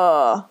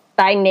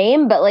by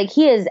name, but like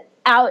he is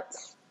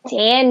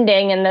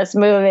outstanding in this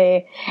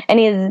movie, and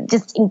he is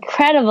just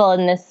incredible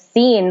in this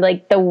scene.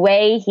 Like the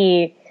way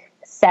he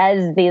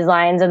says these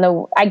lines, and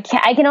I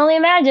can only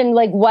imagine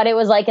like what it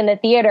was like in the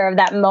theater of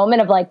that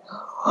moment of like.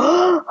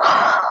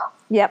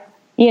 Yep.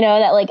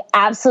 That like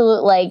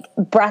absolute like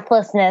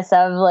breathlessness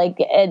of like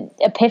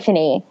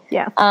epiphany.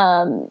 Yeah.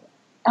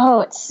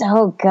 It's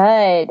so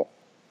good.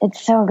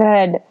 It's so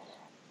good.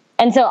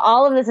 And so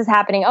all of this is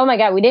happening. Oh my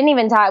God, we didn't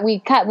even talk.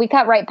 We cut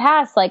right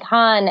past like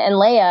Han and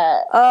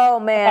Leia. Oh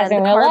man, the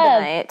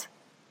carbonite.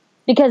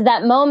 Because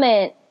that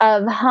moment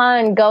of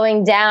Han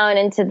going down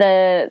into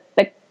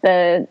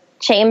the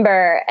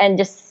chamber and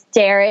just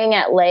staring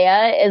at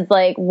Leia is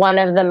like one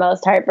of the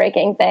most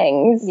heartbreaking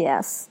things.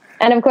 Yes.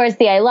 And of course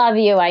the I love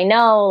you, I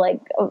know, like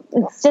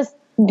it's just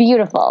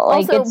beautiful.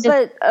 Also,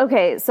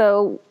 okay,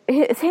 so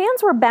his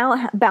hands were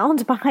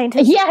bound behind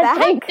his back.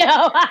 I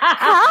know.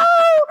 How?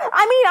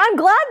 I mean, I'm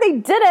glad they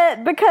did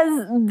it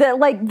because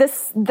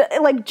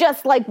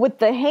just like with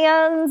the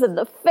hands and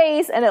the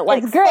face and it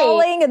like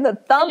falling and the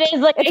thumb. It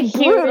is like it's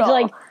brutal.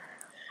 Huge,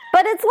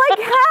 but it's like,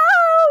 how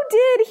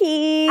did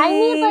he?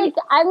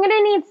 I'm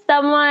gonna need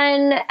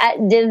someone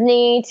at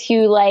Disney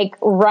to like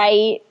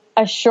write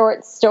a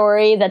short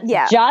story that's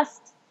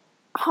just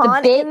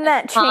Han in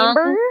that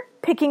chamber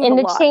picking in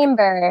the lock.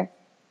 chamber,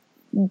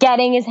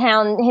 getting his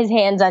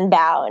hands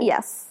unbound.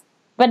 Yes,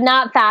 but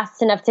not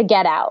fast enough to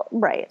get out.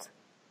 Right.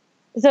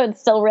 So it's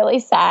still really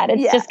sad.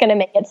 It's just gonna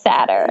make it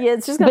sadder. Yeah,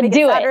 it's just gonna make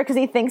it sadder because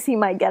he thinks he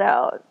might get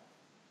out.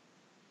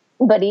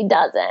 But he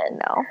doesn't.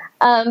 No.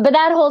 But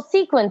that whole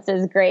sequence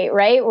is great,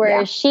 right?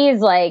 Where she's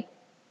like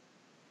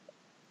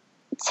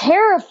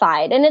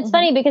terrified. And it's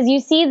funny because you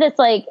see this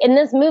like in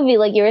this movie,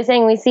 like you were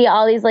saying, we see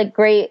all these like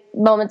great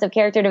moments of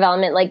character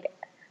development. Like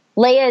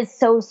Leia is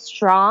so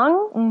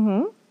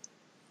strong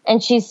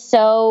and she's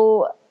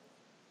so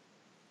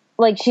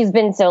like, she's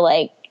been so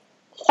like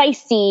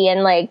feisty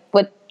and like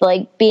with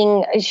like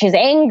she's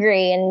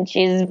angry and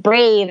she's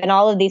brave and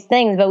all of these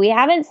things, but we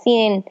haven't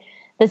seen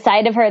the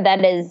side of her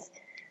that is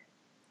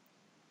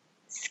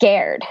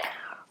scared.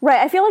 Right.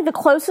 I feel like the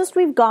closest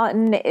we've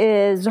gotten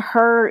is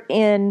her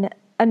in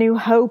A New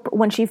Hope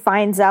when she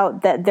finds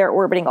out that they're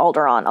orbiting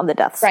Alderaan on the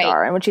Death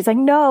Star. And when she's like,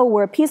 no,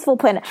 we're a peaceful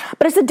planet.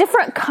 But it's a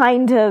different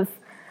kind of,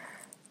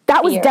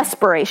 that was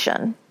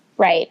desperation.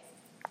 Right.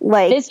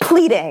 Like this,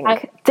 pleading.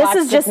 This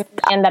is just,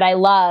 and that I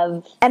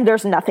love. And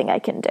there's nothing I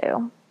can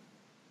do.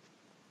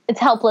 It's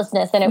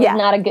helplessness, and it was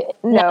not a good,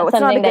 no, it's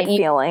not a good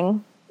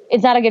feeling.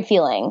 It's not a good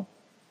feeling.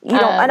 You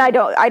don't, and I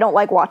don't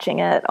like watching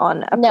it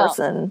on a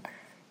person.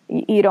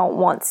 You don't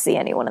want to see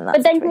anyone in that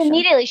situation. But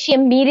then she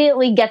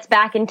immediately gets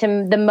back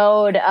into the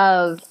mode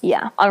of,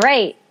 all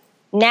right,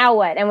 now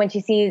what? And when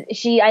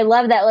I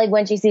love that, like,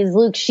 when she sees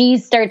Luke, she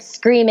starts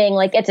screaming,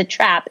 like, it's a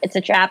trap, it's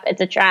a trap,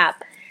 it's a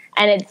trap.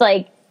 And it's,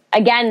 like,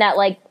 again, that,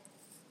 like,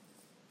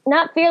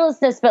 not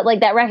fearlessness, but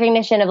like that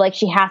recognition of like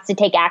she has to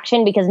take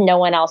action because no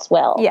one else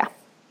will. Yeah.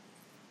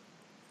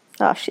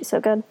 Oh, she's so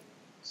good.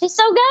 She's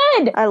so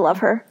good. I love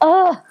her.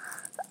 Oh,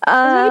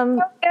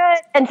 so good.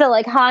 And so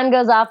like Han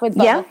goes off with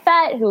Boba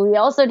Fett, who we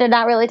also did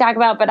not really talk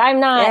about, but I'm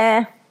not.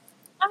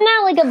 I'm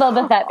not like a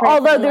Boba Fett person.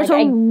 Although there's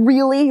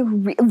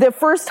the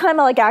first time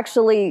I like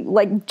actually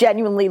like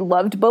genuinely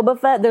loved Boba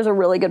Fett, there's a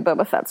really good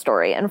Boba Fett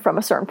story, and from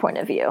a certain point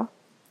of view.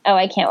 Oh,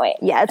 I can't wait.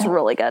 Yeah, it's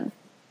really good.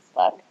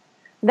 Fuck.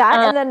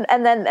 That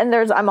and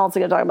there's I'm also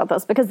going to talk about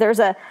this because there's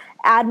a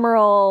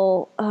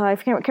Admiral I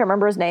can't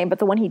remember his name, but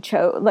the one he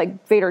choked,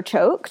 like Vader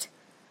choked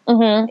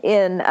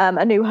in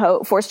A New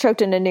Hope, force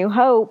choked in A New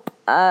Hope.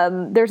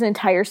 There's an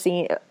entire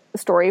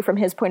story from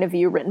his point of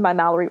view written by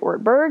Mallory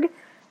Ortberg,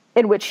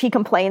 in which he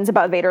complains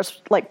about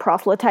Vader's like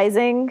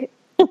proselytizing,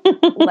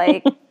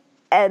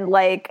 and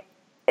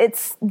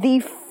it's the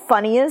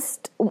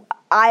funniest.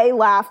 I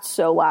laughed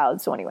so loud.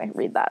 So anyway,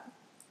 read that.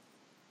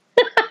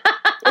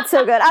 It's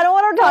so good. I don't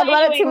want to talk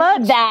about it too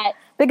much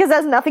because it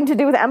has nothing to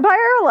do with Empire.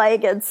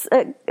 Like it's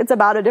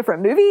about a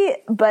different movie,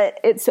 but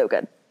it's so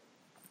good.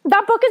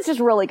 That book is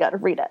just really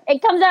good. Read it.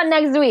 It comes out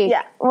next week.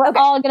 Yeah, we're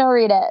all gonna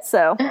read it.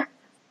 So,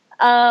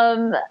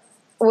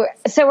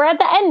 we're at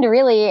the end,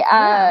 really.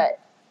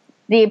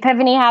 The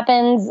epiphany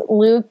happens.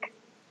 Luke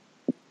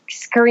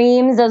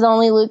screams as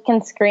only Luke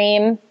can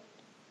scream.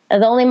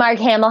 As only Mark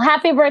Hamill.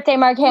 Happy birthday,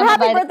 Mark Hamill.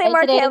 Happy birthday,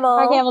 Mark Hamill.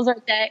 Mark Hamill's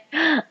birthday.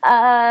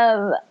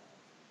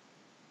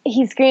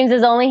 He screams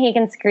as only he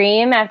can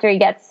scream after he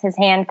gets his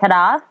hand cut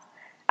off,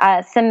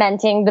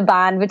 cementing the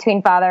bond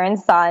between father and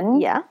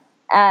son. Yeah.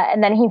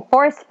 And then he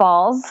force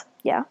falls.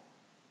 Yeah.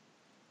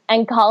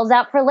 And calls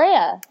out for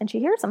Leia. And she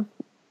hears him.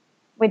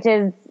 Which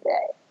is,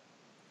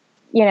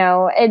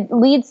 it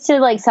leads to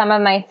like some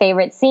of my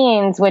favorite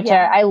scenes, which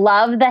are, I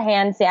love the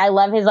hand scene. I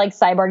love his like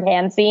cyborg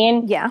hand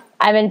scene. Yeah.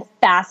 I've been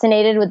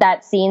fascinated with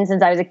that scene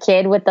since I was a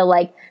kid, with the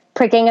like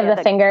pricking of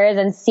the fingers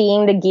and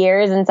seeing the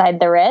gears inside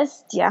the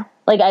wrist. Yeah.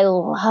 Like, I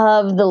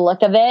love the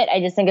look of it.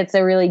 I just think it's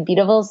a really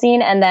beautiful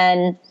scene. And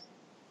then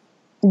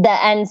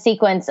the end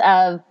sequence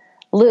of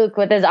Luke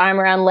with his arm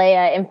around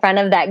Leia in front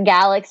of that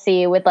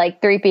galaxy with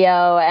like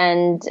 3PO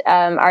and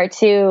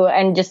R2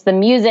 and just the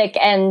music.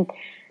 And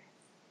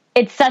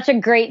it's such a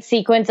great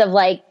sequence of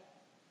like,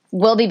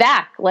 we'll be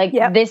back. Like,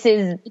 this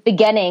is the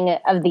beginning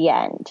of the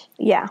end.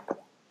 Yeah.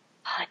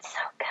 Oh, it's so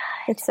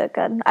good. It's so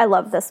good. I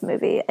love this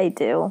movie. I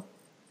do.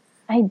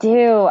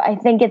 I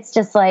think it's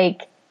just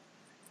like,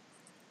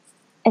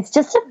 it's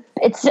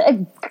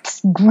a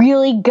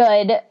really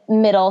good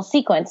middle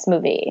sequence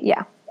movie.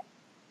 Yeah.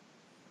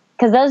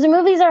 Because those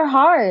movies are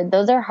hard.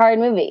 Those are hard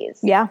movies.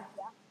 Yeah.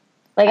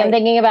 Like, I'm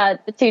thinking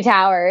about The Two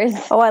Towers.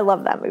 Oh, I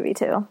love that movie,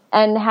 too.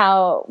 And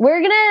how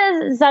we're going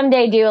to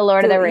someday do a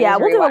Lord of the Rings. Yeah,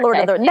 we'll do a Lord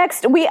of the Rings.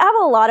 Next, we have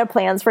a lot of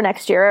plans for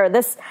next year.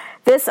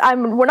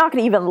 We're not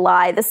going to even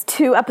lie. This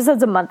 2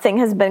 episodes a month thing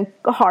has been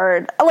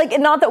hard. Like,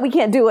 not that we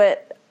can't do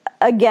it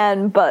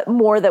again, but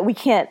more that we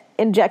can't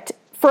inject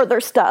further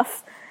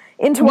stuff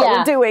into what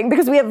we're doing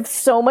because we have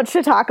so much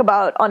to talk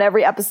about on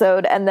every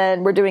episode, and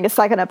then we're doing a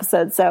second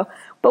episode. So,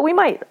 but we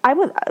might. I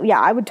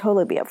would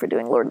totally be up for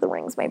doing Lord of the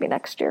Rings maybe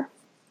next year.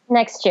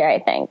 Next year, I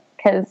think,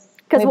 because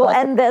we'll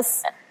end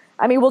this.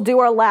 I mean, we'll do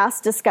our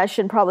last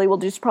discussion. We'll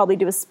just probably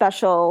do a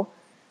special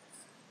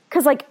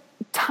because, like,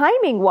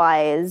 timing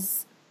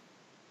wise,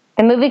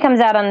 the movie comes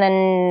out on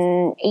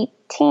the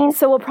 18th.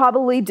 So we'll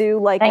probably do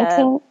like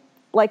 19th?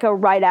 a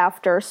right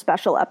after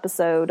special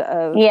episode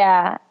of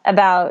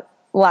about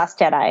Last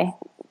Jedi.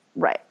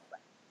 Right.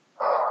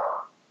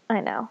 I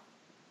know.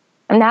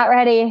 I'm not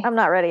ready. I'm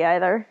not ready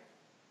either.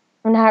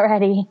 I'm not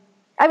ready.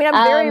 I mean,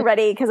 I'm very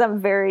ready because I'm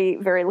very,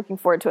 very looking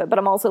forward to it, but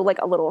I'm also like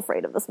a little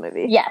afraid of this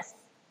movie. Yes.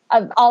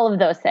 Of all of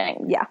those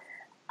things. Yeah.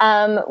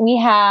 We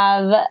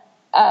have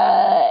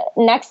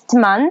next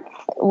month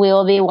we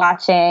will be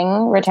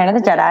watching Return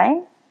of the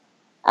Jedi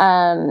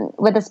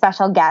with a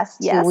special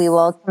guest who we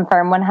will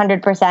confirm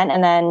 100%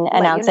 and then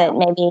announce it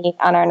maybe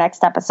on our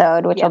next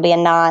episode, which will be a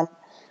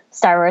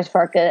non-Star Wars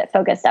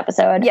focused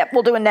episode. Yep,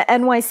 we'll do an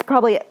NYC,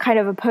 probably kind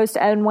of a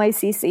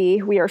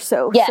post-NYCC. We are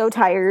so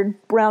tired,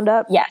 round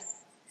up. Yes.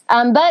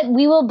 But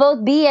we will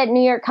both be at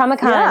New York Comic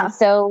Con. Yeah.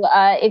 So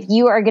if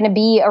you are going to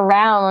be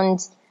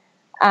around,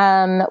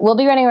 we'll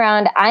be running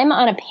around. I'm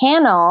on a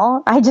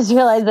panel. I just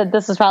realized that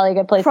this is probably a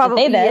good place to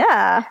say this.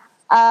 Yeah.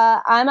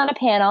 I'm on a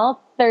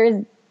panel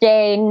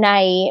Thursday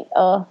night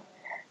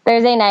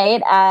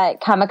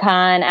at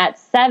Comic-Con at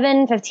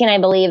 7:15, I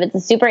believe. It's a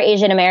Super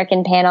Asian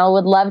American panel.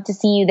 Would love to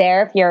see you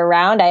there if you're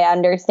around. I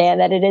understand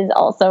that it is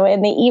also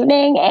in the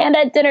evening and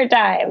at dinner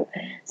time.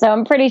 So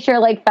I'm pretty sure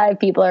like 5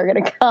 people are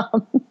going to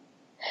come.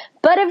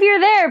 But if you're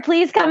there,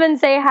 please come and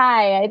say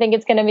hi. I think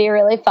it's going to be a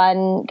really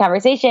fun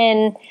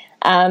conversation.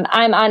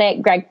 I'm on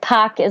it. Greg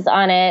Puck is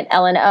on it.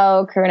 Ellen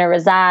O, Karuna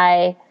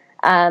Razai,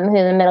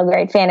 who's a middle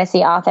grade fantasy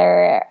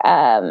author.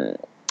 And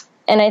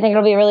I think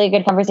it'll be a really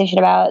good conversation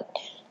about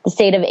the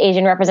state of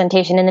Asian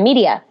representation in the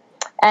media.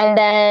 And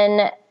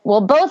then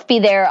we'll both be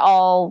there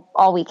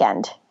all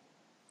weekend.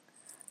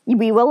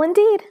 We will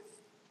indeed.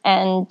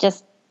 And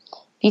just,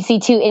 if you see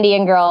 2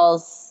 Indian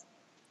girls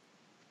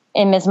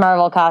in Ms.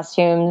 Marvel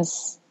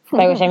costumes,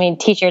 by which I mean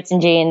t-shirts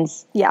and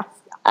jeans. Yeah.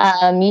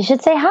 You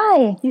should say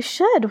hi. You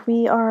should.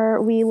 We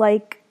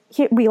like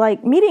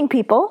meeting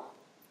people.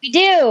 We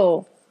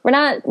do.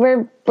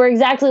 We're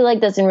exactly like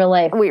this in real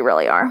life. We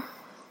really are.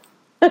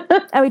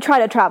 And we try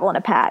to travel in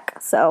a pack,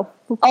 so.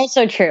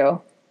 Also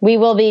true. We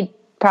will be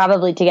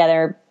probably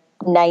together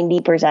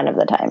 90% of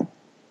the time.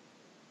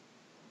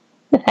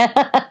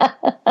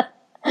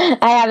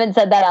 I haven't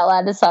said that out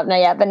loud to Swapna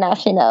yet, but now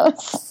she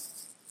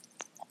knows.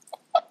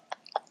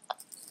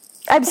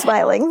 I'm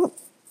smiling.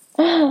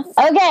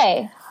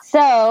 Okay,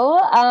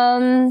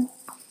 so,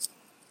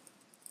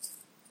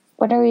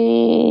 what are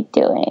we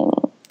doing?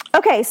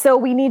 Okay, so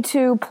we need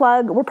to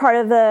plug, we're part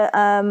of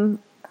the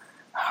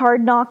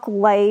Hard Knock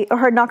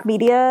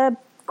Media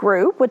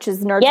group, which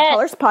is Nerds of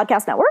Colors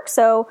Podcast Network.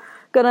 So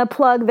gonna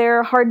plug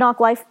their Hard Knock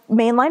Life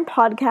mainline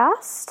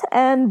podcast.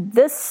 And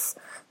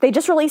they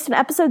just released an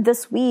episode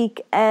this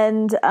week,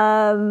 and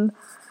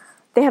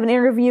they have an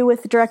interview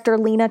with director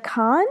Lena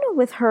Khan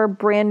with her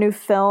brand new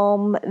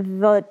film,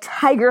 The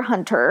Tiger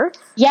Hunter.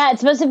 Yeah, it's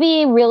supposed to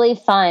be really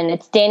fun.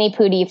 It's Danny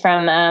Pudi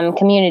from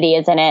Community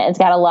is in it. It's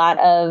got a lot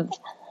of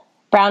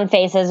brown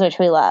faces, which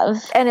we love.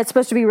 And it's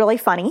supposed to be really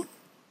funny.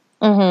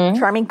 Mm-hmm.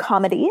 Charming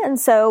comedy. And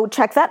so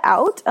check that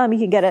out. You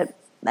can get it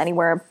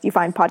anywhere you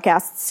find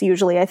podcasts,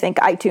 usually, I think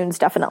iTunes,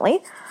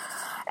 definitely.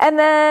 And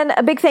then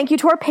a big thank you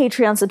to our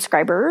Patreon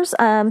subscribers.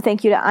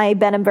 Thank you to I,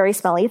 Ben, and Very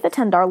Smelly at the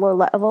 $10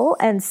 level,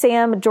 and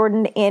Sam,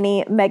 Jordan,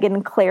 Annie,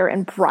 Megan, Claire,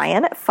 and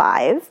Brian at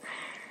 $5.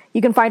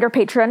 You can find our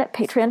Patreon at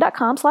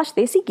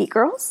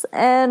patreon.com/TheACGeekGirls,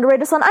 and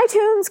rate us on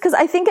iTunes, because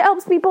I think it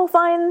helps people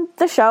find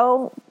the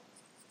show.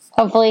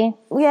 Hopefully.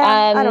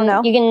 Yeah, I don't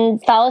know. You can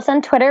follow us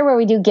on Twitter, where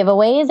we do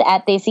giveaways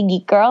at They See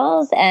Geek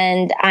Girls,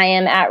 and I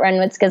am at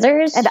Renwood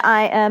Skizzers. And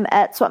I am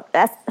at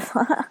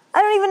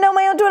I don't even know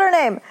my own Twitter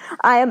name.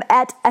 I am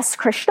at S.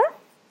 Krishna.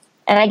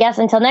 And I guess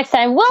until next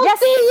time, we'll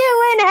see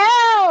you in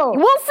hell!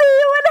 We'll see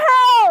you in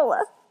hell!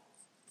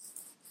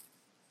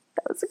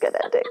 That was a good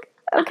ending.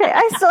 Okay,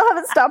 I still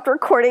haven't stopped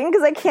recording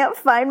because I can't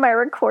find my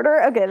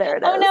recorder. Okay, there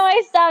it is. Oh no,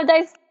 I stopped.